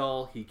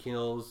Heimdall, he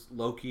kills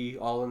Loki,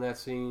 all in that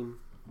scene.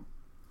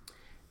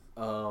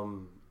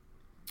 How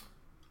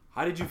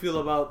did you feel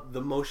about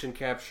the motion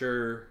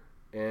capture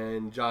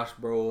and Josh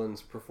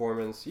Brolin's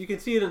performance? You can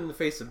see it in the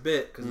face a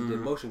bit because he did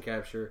motion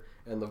capture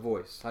and the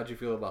voice. How'd you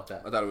feel about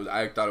that?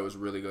 I thought it was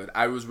really good.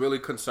 I was really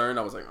concerned.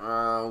 I was like,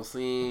 we'll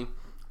see.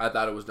 I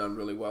thought it was done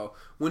really well.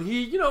 When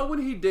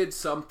he did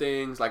some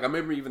things, like I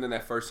remember even in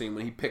that first scene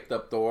when he picked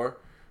up Thor,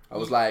 I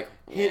was like,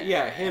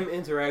 him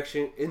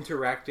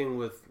interacting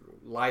with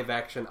live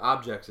action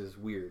objects is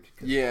weird.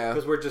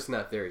 Because we're just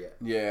not there yet.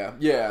 Yeah,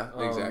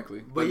 exactly.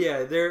 But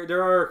yeah,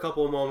 there are a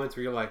couple of moments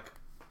where you're like,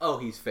 oh,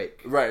 he's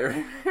fake.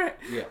 Right.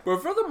 Yeah.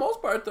 But for the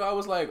most part, though, I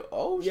was like,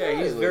 oh, shit.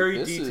 Yeah, he's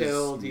very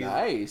detailed.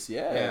 Nice,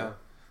 yeah.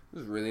 It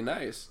was really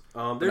nice.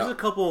 There's a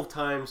couple of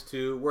times,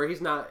 too, where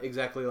he's not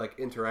exactly, like,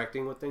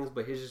 interacting with things,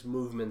 but his just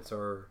movements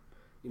are,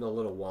 a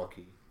little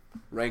wonky.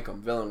 Rank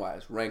him,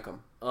 villain-wise. Rank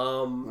him.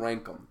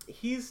 Rank him.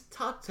 He's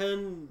top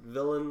 10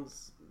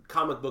 villains,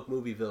 comic book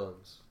movie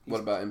villains.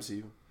 What about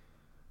MCU?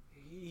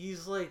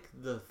 He's, like,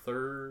 the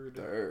third.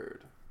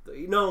 Third.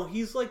 No,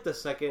 he's, like, the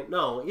second.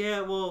 No,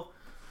 yeah, well,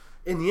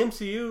 in the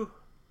MCU...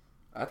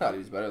 I thought he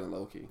was better than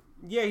Loki.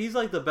 Yeah, he's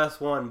like the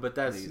best one, but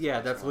that's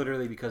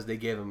literally because they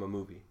gave him a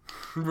movie.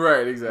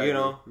 Right, exactly.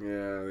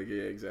 Yeah,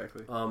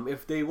 exactly.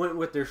 If they went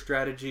with their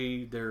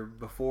strategy there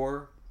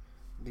before,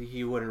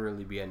 he wouldn't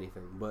really be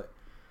anything. But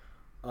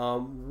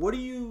what do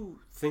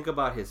you think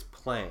about his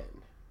plan?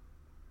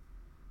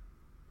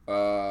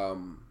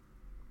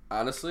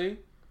 Honestly,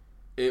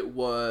 it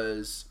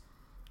was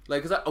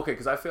like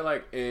because I feel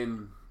like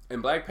in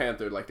Black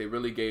Panther, like they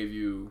really gave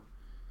you.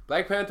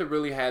 Black Panther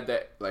really had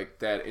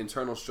that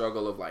internal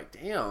struggle of like,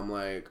 damn,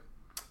 like,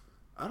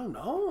 I don't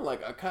know,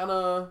 like I'm kind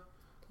of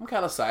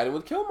siding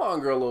with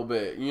Killmonger a little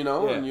bit, and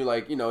you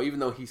like, even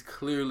though he's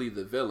clearly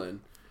the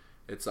villain,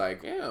 it's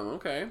like, damn,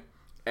 okay.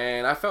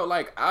 And I felt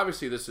like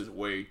obviously this is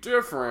way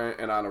different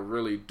and on a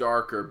really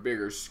darker,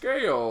 bigger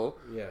scale,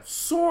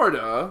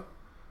 sorta,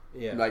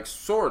 even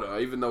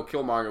though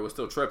Killmonger was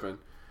still tripping.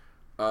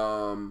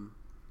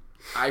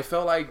 I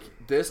felt like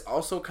this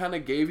also kind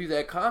of gave you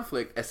that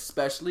conflict,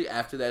 especially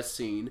after that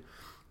scene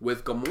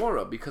with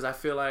Gamora, because I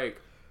feel like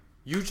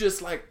you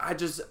just like I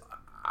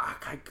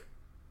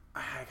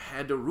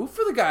had to root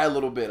for the guy a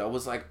little bit. I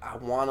was like, I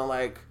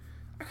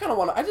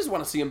just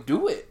want to see him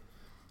do it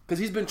because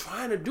he's been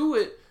trying to do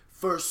it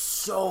for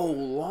so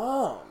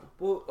long.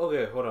 Well,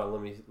 okay, hold on.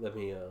 Let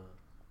me.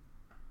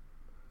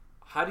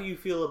 How do you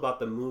feel about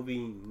the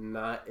movie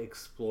not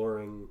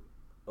exploring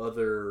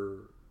other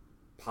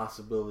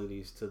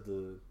possibilities to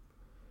the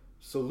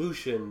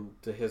solution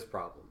to his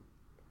problem?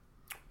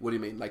 What do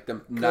you mean? Like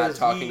them not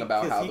talking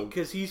about how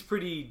because he's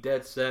pretty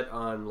dead set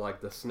on like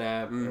the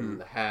snap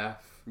and the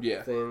half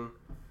thing,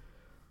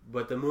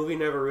 but the movie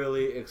never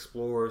really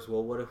explores.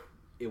 Well, what if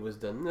it was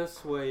done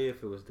this way?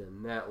 If it was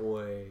done that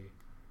way?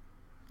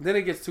 Then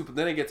it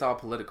gets all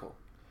political.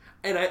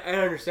 And I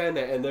understand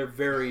that, and the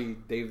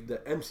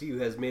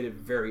MCU has made it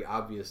very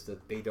obvious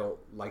that they don't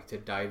like to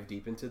dive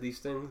deep into these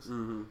things.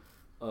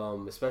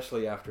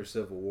 Especially after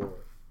Civil War.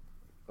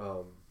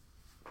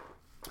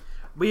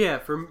 But yeah,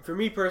 for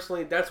me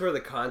personally, that's where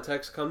the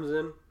context comes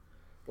in.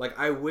 Like,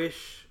 I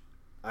wish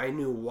I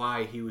knew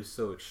why he was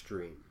so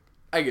extreme.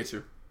 I get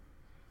you.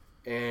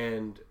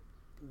 And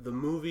the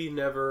movie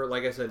never,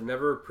 like I said,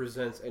 never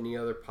presents any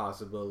other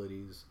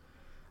possibilities.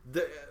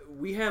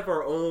 We have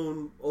our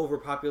own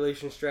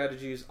overpopulation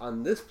strategies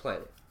on this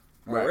planet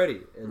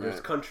already, and there's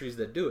countries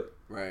that do it.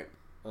 Right.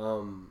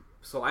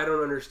 So I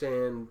don't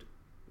understand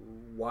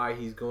why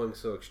he's going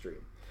so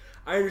extreme.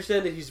 I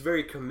understand that he's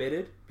very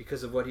committed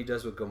because of what he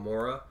does with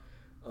Gamora,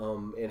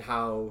 and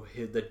how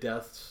the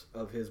deaths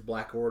of his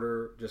Black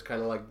Order just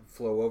kind of like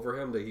flow over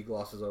him, that he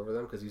glosses over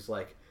them because he's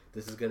like,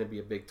 this is going to be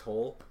a big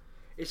toll.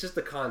 It's just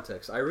the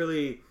context.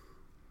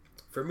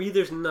 For me,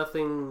 there's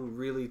nothing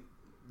really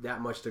that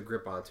much to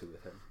grip onto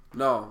with him.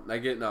 No,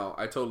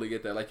 I totally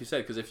get that. Like you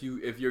said, because if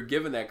you're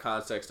given that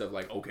context of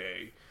like,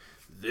 okay,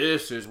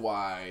 this is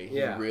why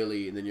he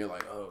really, and then you're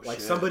like, oh, like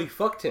shit. somebody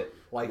fucked him,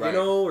 like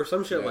or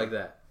some shit like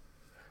that.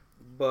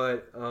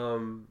 But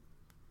no,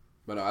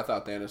 I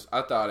thought Thanos.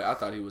 I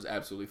thought he was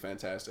absolutely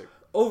fantastic.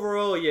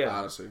 Overall, yeah.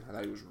 Honestly, I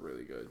thought he was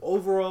really good.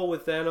 Overall,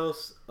 with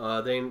Thanos,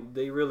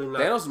 they really not.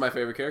 Thanos is my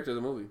favorite character of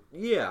the movie.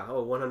 Yeah,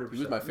 100%. He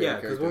was my favorite. Yeah,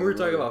 because when we were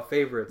talking about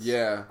favorites,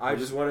 I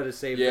just wanted to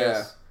save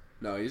this.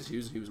 No, he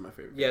was my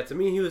favorite. Yeah, to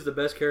me, he was the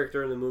best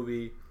character in the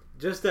movie.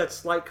 Just that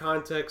slight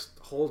context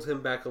holds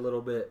him back a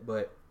little bit,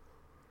 but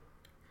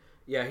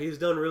yeah, he's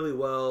done really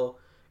well.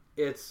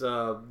 It's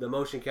the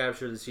motion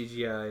capture, the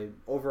CGI.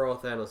 Overall,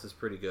 Thanos is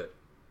pretty good.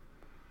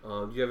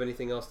 Do you have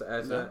anything else to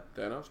add to that?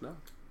 Thanos, no.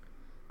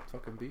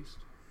 Fucking beast.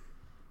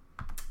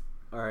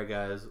 Alright,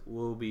 guys.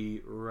 We'll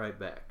be right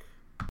back.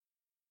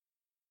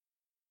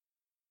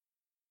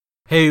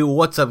 Hey,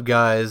 what's up,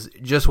 guys?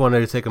 Just wanted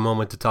to take a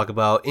moment to talk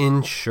about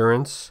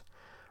insurance.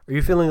 Are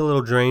you feeling a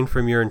little drained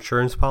from your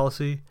insurance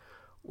policy?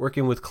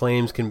 Working with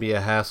claims can be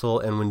a hassle,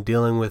 and when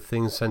dealing with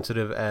things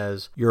sensitive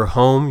as your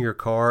home, your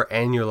car,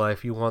 and your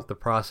life, you want the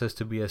process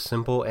to be as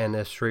simple and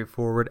as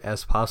straightforward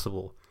as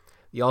possible.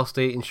 The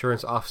Allstate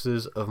Insurance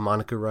offices of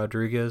Monica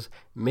Rodriguez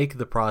make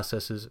the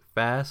processes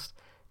fast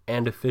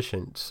and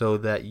efficient so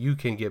that you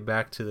can get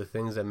back to the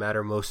things that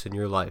matter most in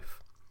your life.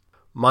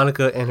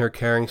 Monica and her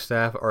caring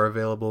staff are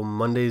available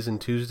Mondays and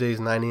Tuesdays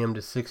 9 a.m.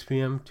 to 6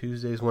 p.m.,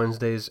 Tuesdays,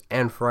 Wednesdays,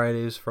 and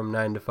Fridays from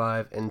 9 to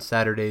 5, and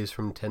Saturdays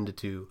from 10 to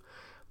 2.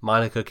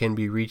 Monica can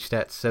be reached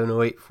at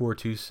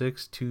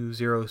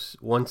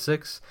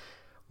 708-426-2016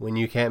 when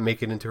you can't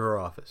make it into her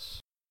office.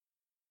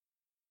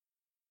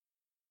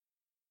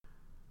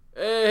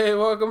 Hey,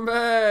 welcome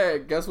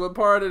back. Guess what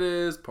part it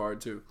is?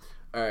 Part 2.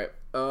 Alright.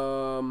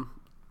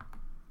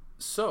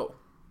 So,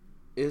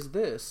 is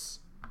this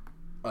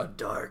a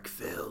dark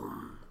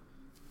film?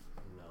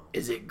 No.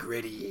 Is it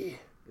gritty?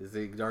 Is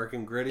it dark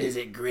and gritty? Is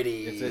it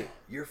gritty?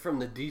 You're from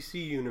the DC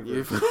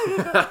universe.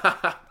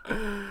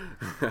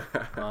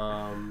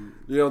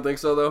 You don't think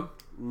so, though?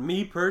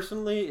 Me,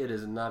 personally, it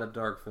is not a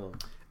dark film.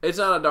 It's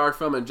not a dark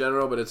film in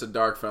general, but it's a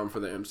dark film for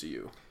the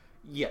MCU.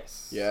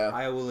 Yes. Yeah.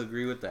 I will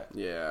agree with that.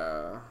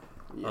 Yeah.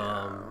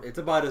 It's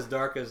about as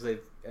dark as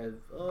they've...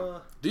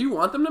 Do you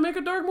want them to make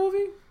a dark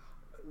movie?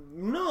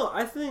 No,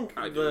 I think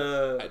I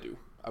do.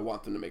 I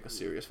want them to make a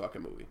serious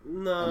fucking movie.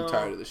 No. I'm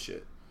tired of this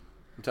shit.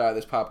 I'm tired of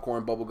this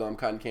popcorn, bubblegum,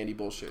 cotton candy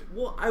bullshit.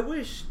 Well, I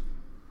wish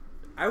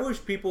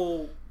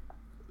people,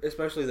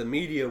 especially the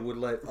media, would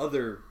let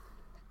other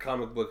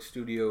comic book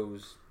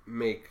studios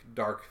make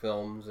dark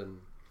films and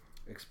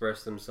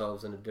express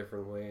themselves in a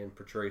different way and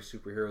portray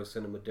superhero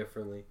cinema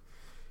differently.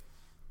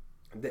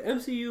 The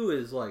MCU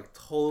is like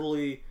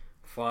totally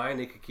fine.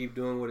 It could keep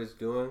doing what it's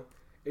doing.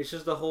 It's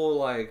just the whole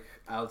like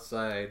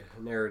outside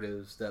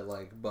narratives that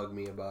like bug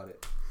me about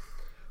it.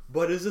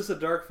 But is this a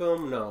dark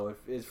film? No. If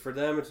it's for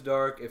them, it's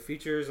dark. It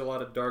features a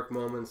lot of dark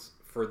moments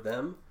for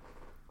them.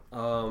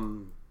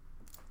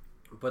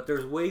 But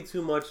there's way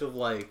too much of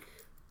like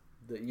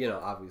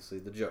obviously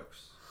the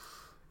jokes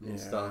and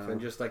stuff,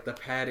 and just like the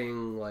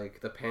padding,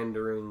 like the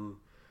pandering,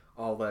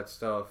 all that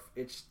stuff.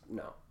 It's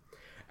no.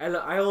 And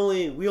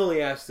we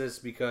only asked this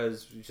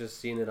because we've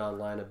just seen it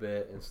online a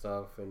bit and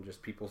stuff, and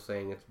just people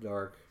saying it's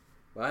dark.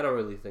 But I don't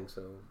really think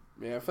so.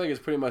 Yeah, I feel like it's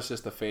pretty much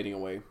just a fading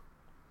away.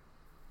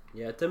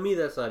 Yeah, to me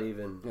that's not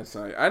even... That's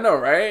not... I know,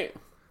 right?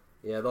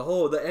 Yeah,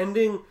 the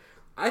ending...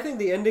 I think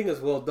the ending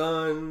is well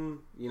done.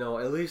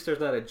 At least there's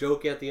not a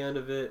joke at the end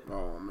of it.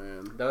 Oh,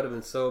 man. That would have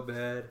been so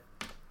bad.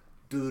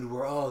 Dude,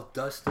 we're all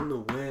dust in the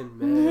wind,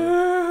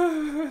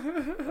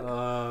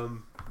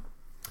 man.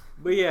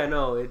 But yeah,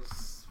 no,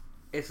 it's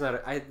not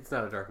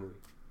a dark movie.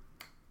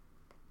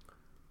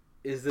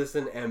 Is this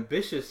an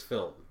ambitious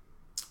film?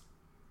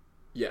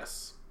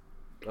 Yes.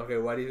 Okay,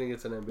 why do you think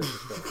it's an ambitious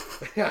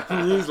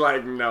film? He's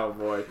like, no,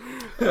 boy.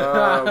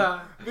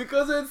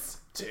 Because it's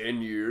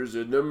 10 years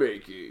in the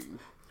making.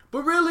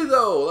 But really,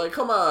 though, like,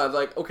 come on.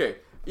 Like, okay,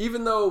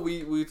 even though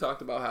we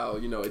talked about how,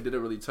 it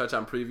didn't really touch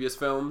on previous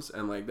films,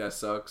 and, like, that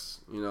sucks,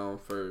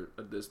 for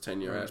this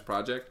 10-year-ass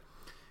project,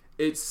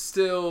 it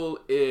still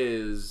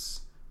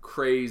is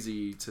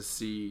crazy to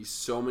see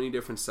so many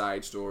different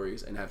side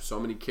stories and have so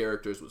many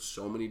characters with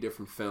so many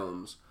different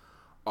films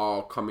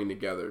all coming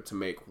together to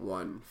make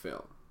one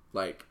film.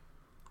 Like,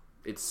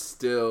 I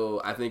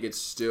think it's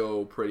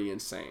still pretty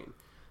insane.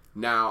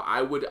 Now,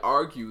 I would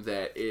argue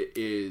that it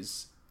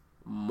is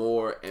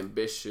more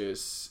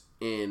ambitious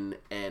in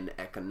an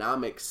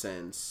economic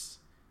sense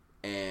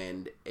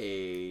and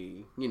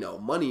a,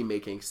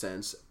 money-making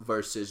sense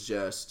versus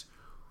just,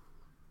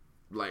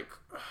 like,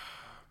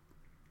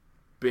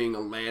 being a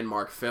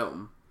landmark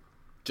film.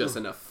 Just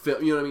in a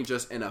film, you know what I mean?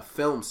 Just in a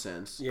film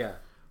sense. Yeah.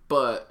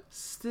 But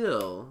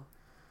still...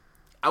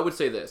 I would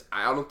say this.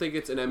 I don't think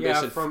it's an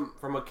ambitious... Yeah,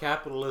 from a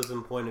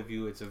capitalism point of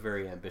view, it's a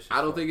very ambitious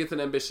I don't think it's an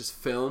ambitious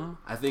film.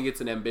 I think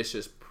it's an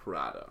ambitious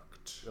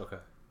product. Okay.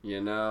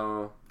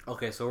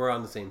 Okay, so we're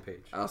on the same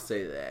page. I'll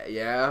say that.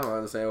 Yeah, we're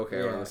on the same... Okay,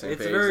 we're on the same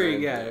page.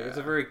 It's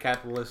a very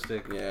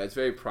capitalistic... Yeah, it's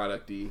very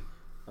product-y.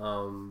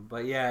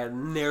 But yeah,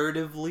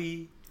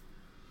 narratively,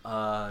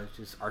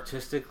 just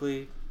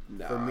artistically,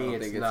 No, for me, I don't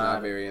think it's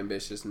not very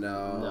ambitious.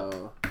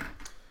 No.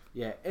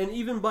 Yeah, and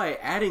even by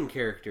adding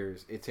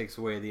characters, it takes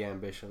away the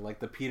ambition. Like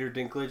the Peter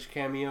Dinklage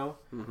cameo.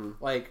 Mm-hmm.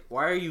 Like,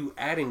 why are you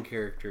adding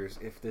characters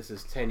if this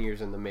is 10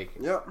 years in the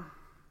making? Yep.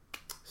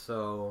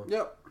 So.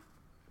 Yep.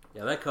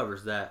 Yeah, that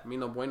covers that. Me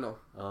no bueno.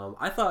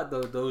 I thought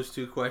those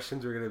two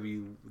questions were gonna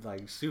be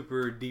like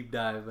super deep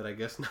dive, but I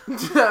guess not.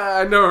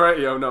 I know, right?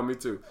 Yo, no, me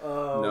too.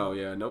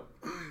 Nope.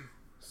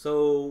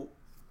 So,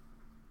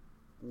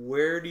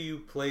 where do you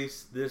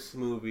place this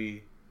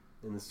movie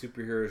in the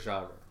superhero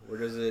genre? Where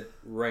does it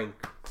rank?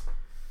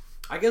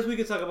 I guess we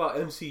could talk about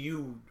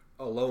MCU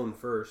alone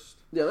first.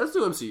 Yeah, let's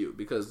do MCU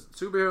because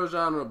superhero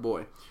genre,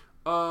 boy.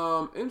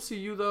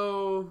 MCU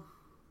though,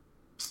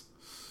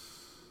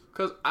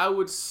 because I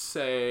would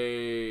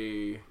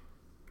say,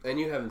 and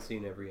you haven't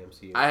seen every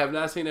MCU. I have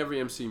not seen every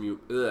MCU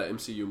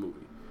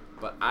movie,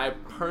 but I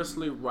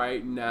personally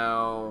right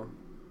now,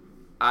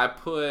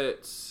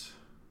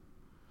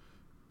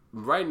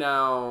 right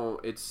now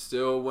it's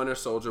still Winter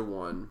Soldier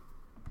 1.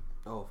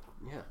 Oh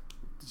yeah.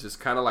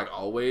 Just kind of like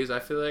always, I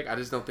feel like I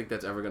just don't think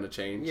that's ever gonna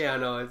change. Yeah,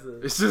 no,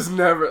 it's just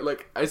never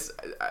like this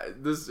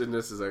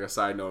is like a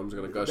side note. I'm just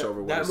gonna gush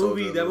over that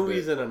movie. That movie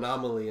is an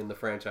anomaly in the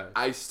franchise.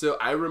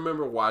 I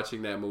remember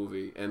watching that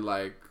movie and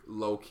like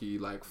low key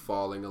like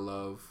falling in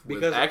love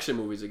with action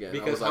movies again.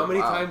 Because how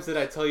many times did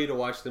I tell you to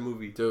watch the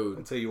movie, dude,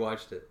 until you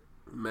watched it?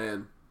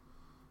 Man.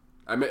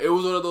 I mean, it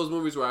was one of those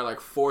movies where I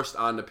like forced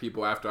on to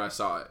people after I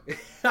saw it.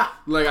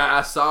 Like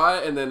I saw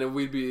it, and then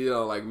we'd be,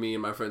 like me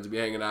and my friends would be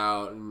hanging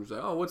out, and was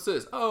like, "Oh, what's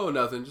this? Oh,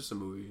 nothing, just a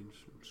movie. I'm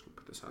just gonna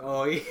put this on."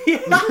 Oh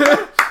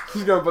yeah,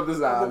 just gonna put this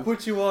on. I'm gonna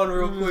put you on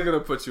real quick. Just gonna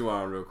put you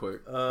on real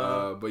quick.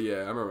 But yeah,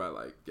 I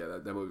remember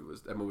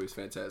that movie was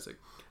fantastic.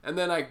 And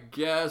then I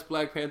guess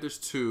Black Panther's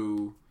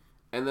 2,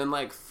 and then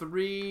like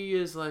 3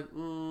 is like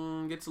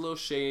gets a little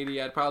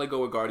shady. I'd probably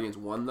go with Guardians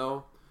 1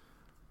 though.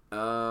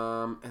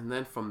 And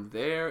then from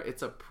there,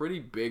 it's a pretty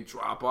big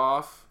drop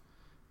off,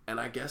 and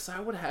I guess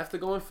I would have to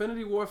go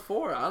Infinity War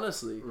 4,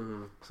 honestly.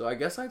 Mm-hmm. So I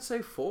guess I'd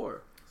say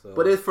 4. So.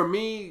 But for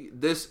me,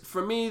 this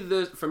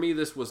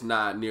was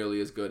not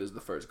nearly as good as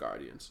the first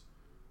Guardians,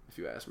 if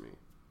you ask me.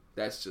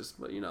 That's just,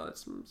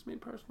 that's me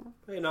personally.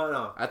 Hey,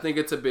 no. I think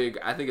it's a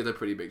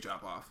pretty big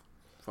drop off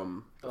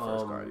from the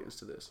first Guardians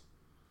to this.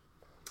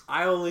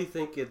 I only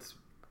think it's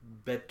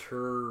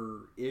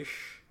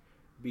better-ish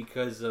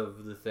because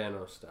of the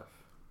Thanos stuff.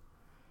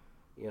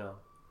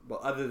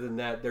 But other than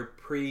that, they're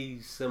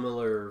pretty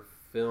similar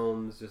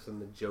films, just in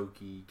the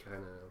jokey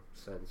kind of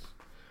sense.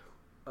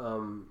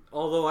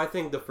 Although I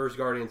think the first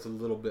Guardian's a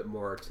little bit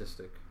more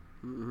artistic.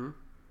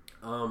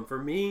 Mm-hmm. For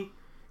me,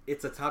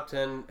 it's a top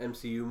 10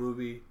 MCU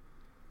movie.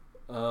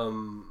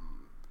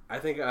 I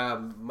think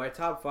my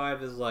top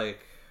 5 is like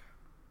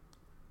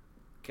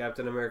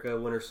Captain America,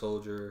 Winter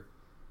Soldier,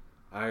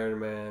 Iron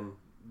Man,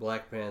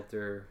 Black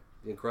Panther,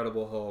 The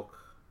Incredible Hulk.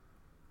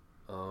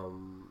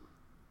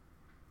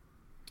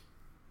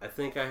 I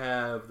think I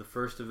have the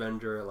first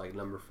Avenger at like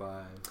number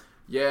 5.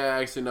 Yeah,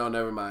 actually no,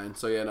 never mind.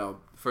 So yeah, no,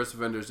 first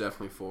Avenger is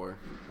definitely 4.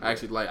 I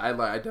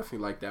definitely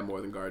like that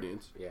more than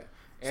Guardians. Yeah.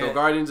 So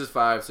Guardians is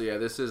 5. So yeah,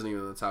 this isn't even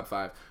in the top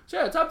 5. So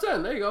yeah, top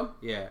 10. There you go.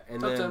 Yeah,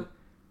 and top 10.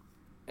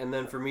 And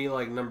then for me,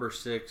 like number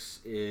 6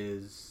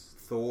 is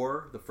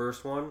Thor, the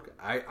first one.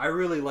 I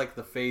really like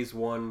the Phase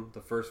 1, the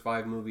first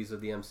 5 movies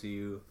of the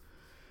MCU,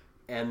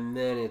 and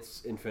then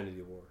it's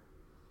Infinity War.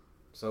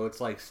 So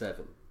it's like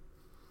 7.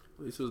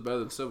 At least it was better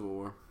than Civil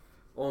War.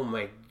 Oh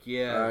my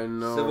god! I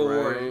know, Civil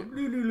right?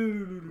 War.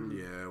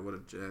 Yeah, what a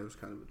joke! It was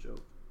kind of a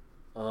joke.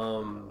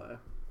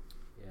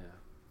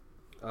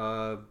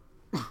 Yeah.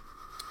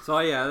 So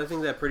yeah, I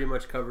think that pretty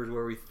much covers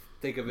where we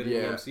think of it in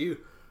the MCU.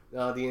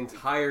 The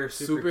entire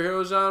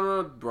superhero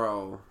genre,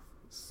 bro.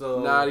 So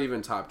not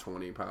even top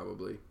 20,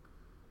 probably.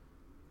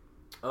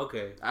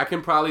 Okay. I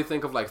can probably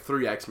think of like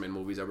 3 X-Men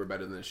movies that were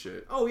better than this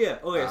shit. Oh yeah.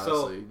 Okay.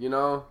 Honestly,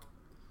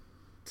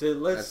 so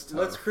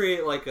let's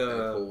create like a.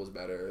 Deadpool was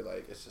better.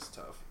 Like it's just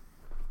tough.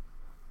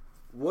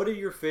 What are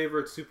your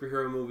favorite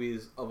superhero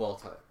movies of all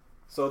time?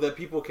 So that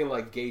people can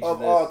like gauge of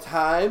this. all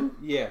time.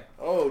 Yeah.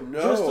 Oh no.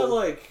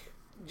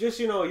 Just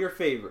your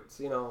favorites.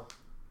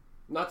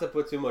 Not to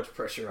put too much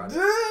pressure on it.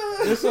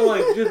 just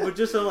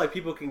so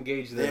people can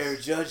gauge this. They're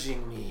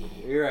judging me.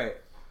 You're right.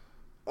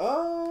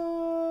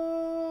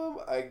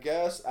 I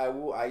guess I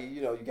will.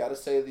 You got to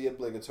say the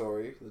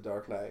obligatory, The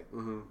Dark Knight.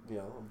 Mm-hmm.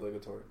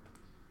 Obligatory.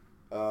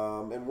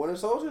 And Winter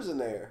Soldier's in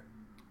there.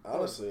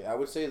 Honestly, I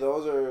would say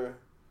those are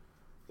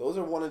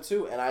 1 and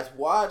 2. And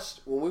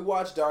when we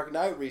watched Dark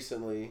Knight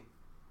recently,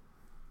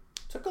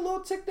 took a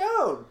little tick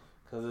down.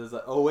 Because it's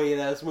like, oh wait,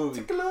 that's movie.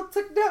 Took a little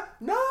tick down.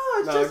 No,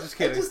 just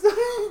kidding.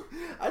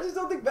 I just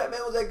don't think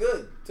Batman was that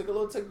good. Took a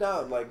little tick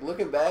down. Like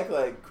looking back,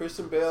 like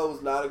Christian Bale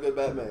was not a good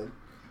Batman.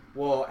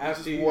 Well,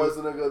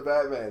 wasn't a good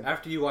Batman.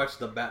 After you watched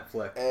the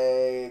Batfleck.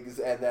 And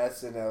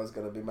that was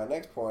going to be my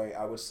next point.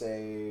 I would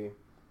say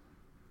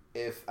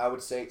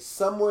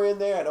somewhere in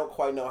there, I don't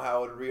quite know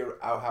how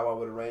I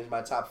would arrange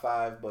my top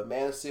 5, but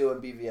Man of Steel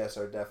and BVS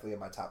are definitely in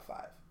my top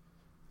 5.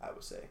 I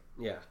would say.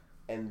 Yeah.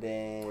 And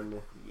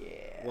then,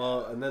 yeah.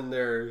 Well, and then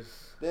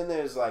there's... Then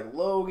there's, like,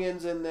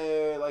 Logan's in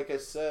there, like I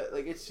said.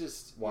 Like, it's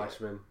just...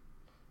 Watchmen.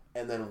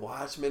 Yeah. And then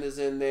Watchmen is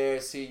in there.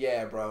 See,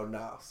 yeah, bro,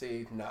 no.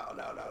 See, no.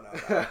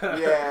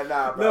 Yeah,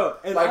 nah, bro.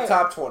 No, like,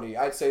 top 20.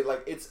 I'd say,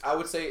 like, I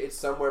would say it's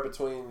somewhere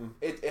between...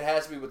 It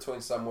has to be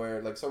between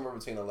somewhere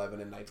between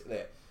 11 and 19.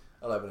 Yeah,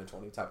 11 and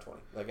 20, top 20.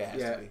 Like, it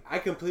has to be. I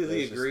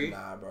completely agree. Just,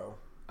 nah, bro.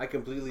 I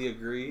completely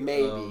agree.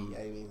 Maybe. I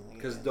mean,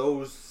 because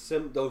those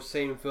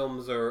same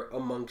films are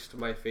amongst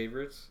my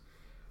favorites.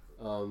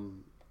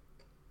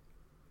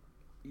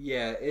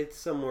 Yeah, it's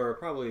somewhere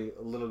probably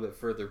a little bit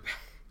further back.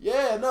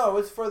 Yeah, no,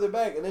 it's further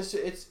back, and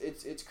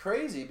it's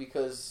crazy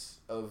because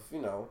of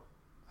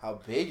how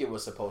big it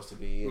was supposed to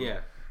be.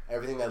 And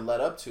everything that led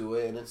up to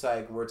it, and it's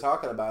like we're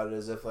talking about it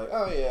as if like,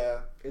 oh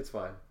yeah, it's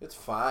fine. It's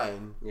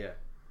fine. Yeah,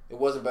 it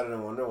wasn't better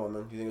than Wonder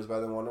Woman. Do you think it was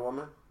better than Wonder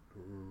Woman?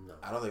 No,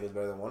 I don't think it's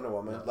better than Wonder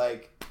Woman. No.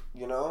 Like,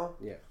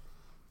 yeah,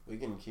 we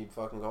can keep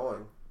fucking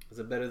going. Is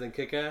it better than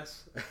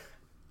Kick-Ass?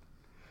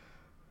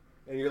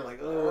 And you're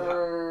like,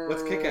 oh,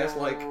 what's Kick-Ass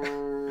like?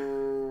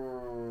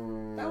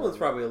 That one's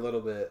probably a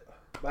little bit.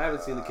 I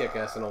haven't seen the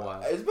Kick-Ass in a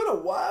while. It's been a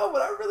while,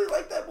 but I really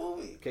like that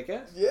movie.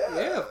 Kick-Ass? Yeah.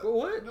 Yeah,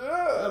 what?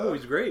 Yeah. That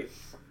movie's great.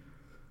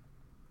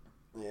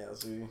 Yeah,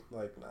 see,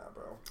 like, nah,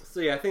 bro. So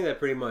yeah, I think that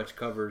pretty much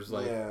covers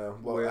like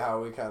how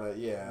we kind of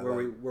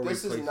where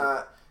this is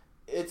not.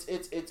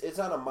 It's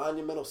on a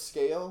monumental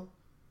scale,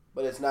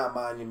 but it's not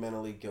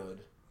monumentally good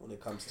when it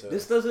comes to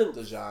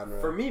the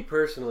genre. For me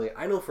personally,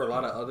 I know for a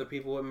lot of other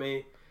people it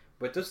may,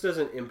 but this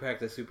doesn't impact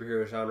the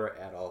superhero genre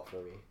at all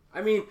for me.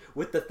 I mean,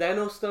 with the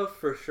Thanos stuff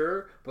for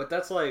sure, but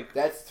that's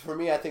for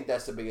me. I think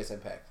that's the biggest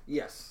impact.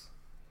 Yes,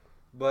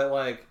 but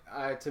like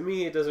to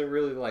me, it doesn't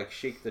really like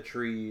shake the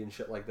tree and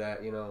shit like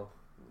that. No.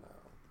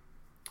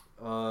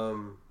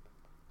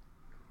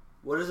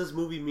 What does this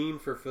movie mean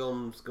for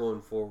films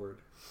going forward?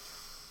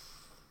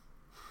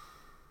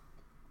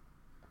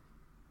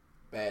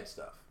 Bad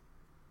stuff.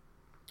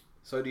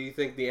 So do you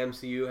think the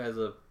MCU has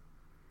a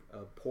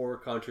poor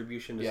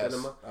contribution to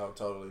cinema? Oh,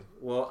 totally.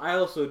 Well, I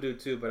also do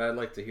too, but I'd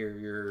like to hear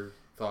your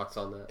thoughts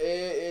on that.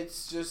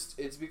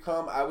 It's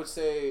become, I would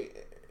say,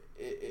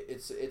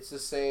 it's the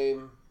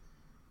same.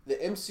 The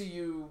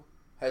MCU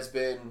has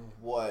been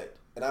what,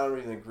 and I don't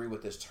even agree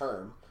with this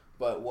term,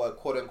 but what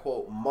quote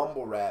unquote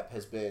mumble rap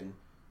has been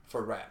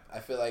for rap. I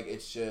feel like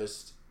it's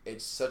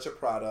such a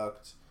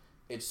product.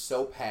 It's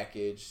so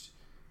packaged.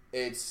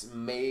 It's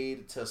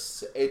made to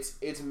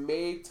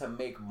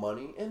make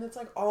money, and it's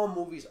like all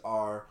movies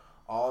are,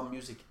 all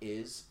music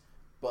is,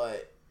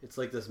 but it's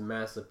like this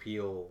mass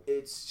appeal.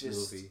 It's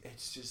just movie.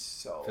 It's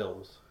just so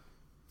films.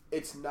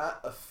 It's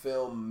not a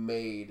film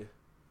made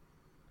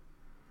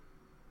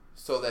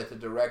so that the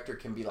director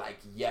can be like,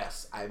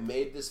 yes, I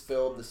made this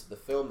film. This is the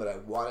film that I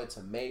wanted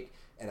to make,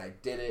 and I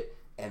did it,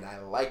 and I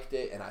liked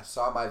it, and I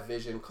saw my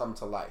vision come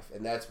to life.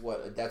 And that's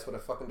what a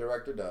fucking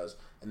director does,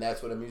 and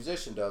that's what a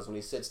musician does when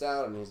he sits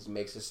down and he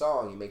makes a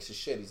song, he makes his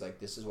shit. He's like,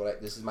 this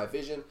is my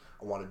vision.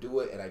 I want to do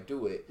it, and I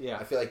do it. Yeah.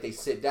 I feel like they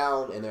sit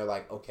down and they're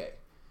like, okay,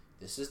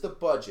 this is the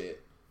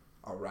budget,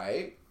 all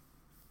right.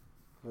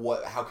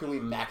 How can we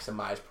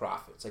maximize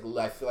profits? Like,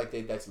 I feel like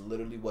that's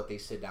literally what they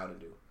sit down and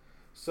do.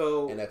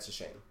 So, and that's a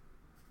shame.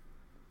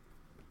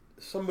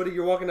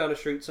 You're walking down the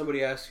street,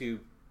 somebody asks you,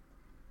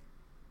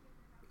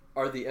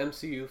 are the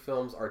MCU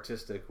films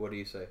artistic? What do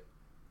you say?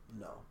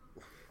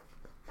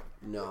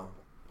 No.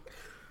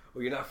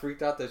 Well, you're not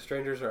freaked out that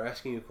strangers are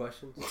asking you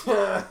questions?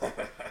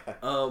 But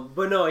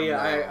no, yeah, no.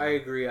 I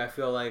agree. I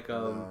feel like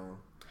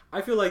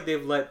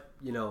they've let,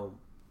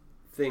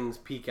 things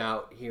peek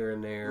out here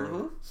and there,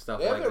 and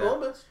stuff like that.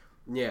 Moments.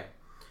 Yeah.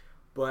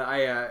 But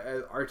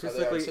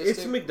artistically,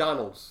 it's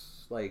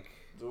McDonald's. Like,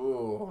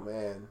 oh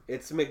man,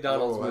 it's a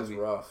McDonald's movie.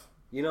 That's rough.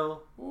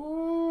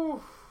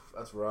 Ooh,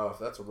 that's rough.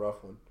 That's a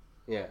rough one.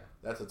 Yeah,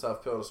 that's a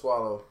tough pill to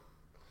swallow.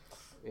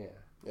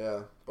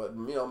 Yeah, but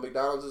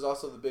McDonald's is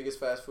also the biggest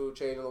fast food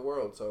chain in the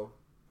world. So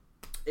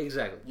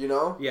exactly,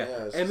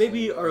 yeah, and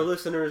maybe our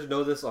listeners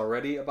know this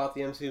already about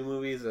the MCU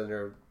movies, and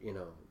they're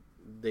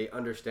they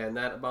understand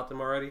that about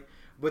them already.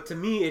 But to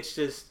me, it's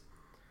just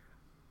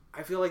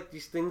I feel like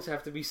these things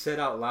have to be said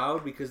out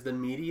loud because the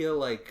media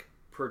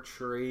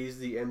portrays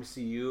the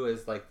MCU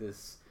as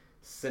this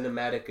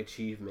cinematic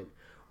achievement,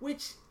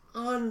 which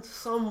on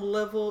some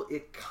level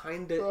it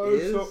kind of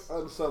is.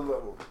 On some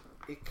level,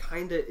 it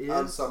kind of is.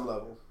 On some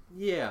level,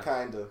 yeah,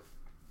 kind of.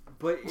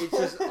 But it's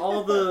just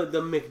all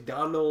the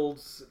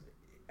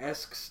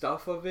McDonald's-esque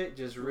stuff of it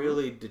just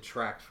really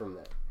detracts from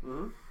that.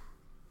 Mm-hmm.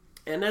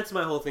 And that's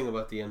my whole thing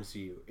about the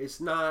MCU.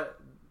 It's not,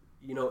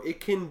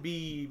 it can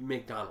be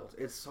McDonald's.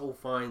 It's so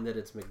fine that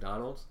it's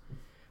McDonald's.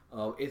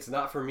 It's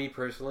not for me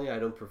personally. I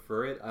don't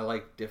prefer it. I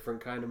like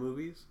different kind of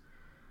movies.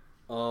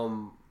 But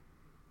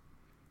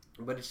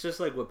it's just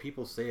what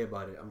people say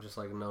about it. I'm just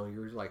like, no,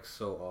 you're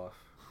so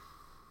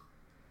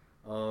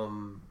off.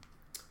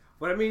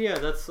 But I mean, yeah,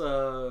 that's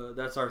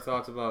our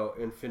thoughts about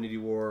Infinity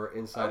War,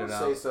 Inside and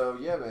Out. I would say so,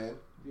 yeah, man.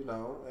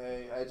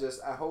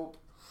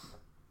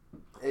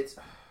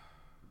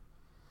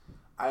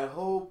 I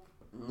hope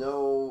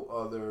no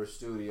other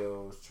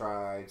studios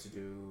tried to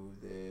do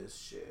this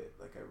shit.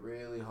 Like, I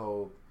really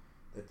hope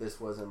that this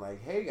wasn't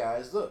like, hey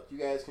guys, look, you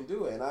guys can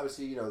do it. And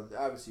obviously,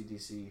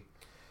 DC,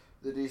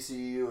 the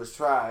DCU has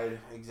tried,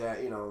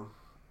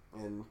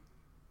 and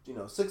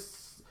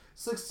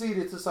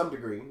succeeded to some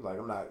degree. Like,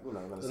 I'm not,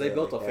 gonna say they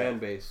built like a fan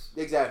base.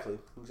 Exactly,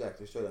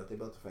 straight up, they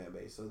built a fan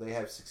base, so they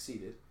have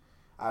succeeded.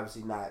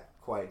 Obviously, not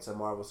quite to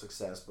Marvel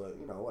success, but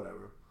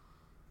whatever.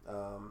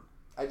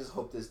 I just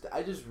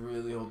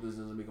really hope this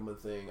doesn't become a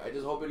thing. I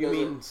just hope it doesn't.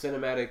 You mean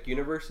cinematic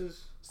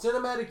universes?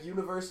 Cinematic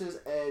universes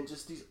and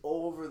just these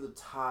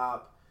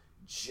over-the-top,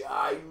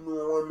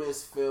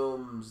 ginormous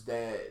films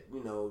that,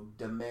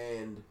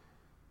 demand,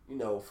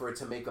 for it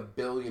to make $1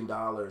 billion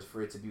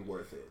for it to be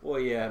worth it. Well,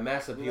 yeah,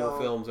 mass appeal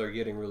films are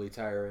getting really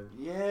tiring.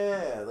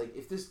 Yeah, like,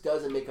 if this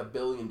doesn't make $1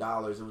 billion,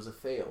 it was a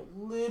fail.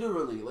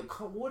 Literally. Like,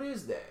 what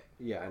is that?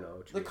 Yeah, I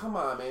know. Like, come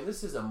on, man.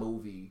 This is a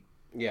movie.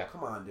 Yeah.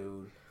 Come on,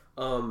 dude.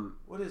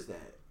 What is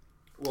that?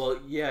 Well,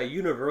 yeah,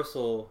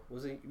 Universal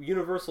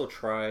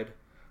tried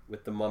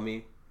with The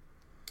Mummy,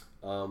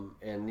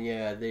 and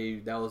yeah,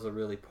 that was a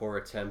really poor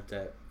attempt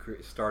at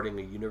starting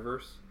a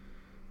universe,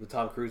 the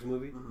Tom Cruise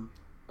movie.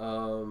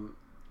 Mm-hmm.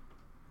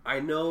 I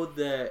know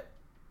that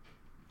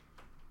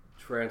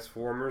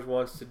Transformers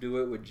wants to do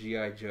it with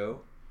G.I.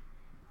 Joe,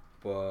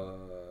 but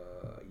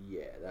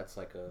yeah, that's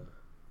like a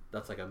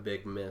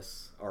big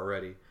miss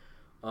already.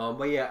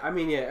 But yeah,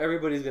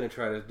 everybody's gonna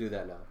try to do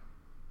that now.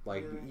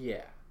 Like,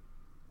 yeah.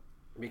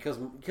 Because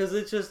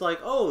it's just like,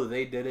 oh,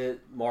 they did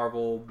it.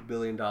 Marvel, $1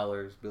 billion.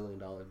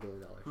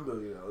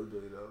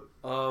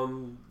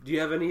 Do you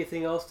have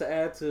anything else to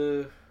add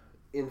to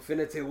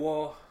Infinity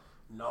War?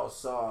 No,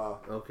 sir.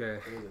 Okay.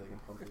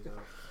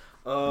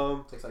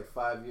 Takes like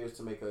 5 years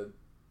to make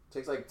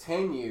takes like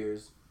 10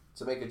 years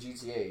to make a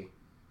GTA.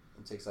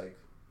 It takes like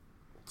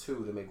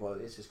 2 to make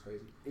one. It's just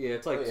crazy. Yeah,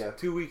 it's like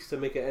 2 weeks to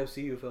make an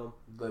MCU film.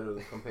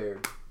 Literally,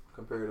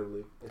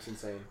 comparatively, it's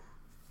insane.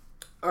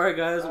 All right,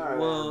 guys.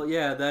 Well,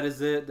 yeah, that is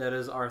it. That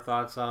is our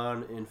thoughts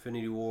on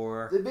Infinity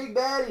War. The big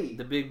baddie.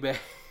 The big bad.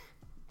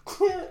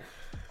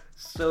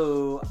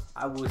 So,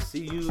 I will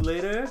see you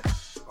later.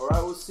 Or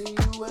I will see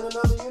you in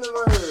another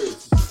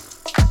universe.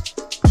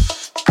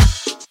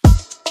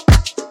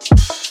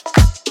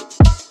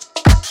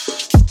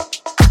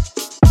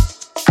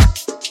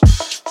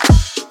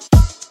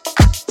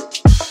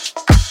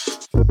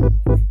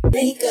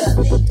 Makeup.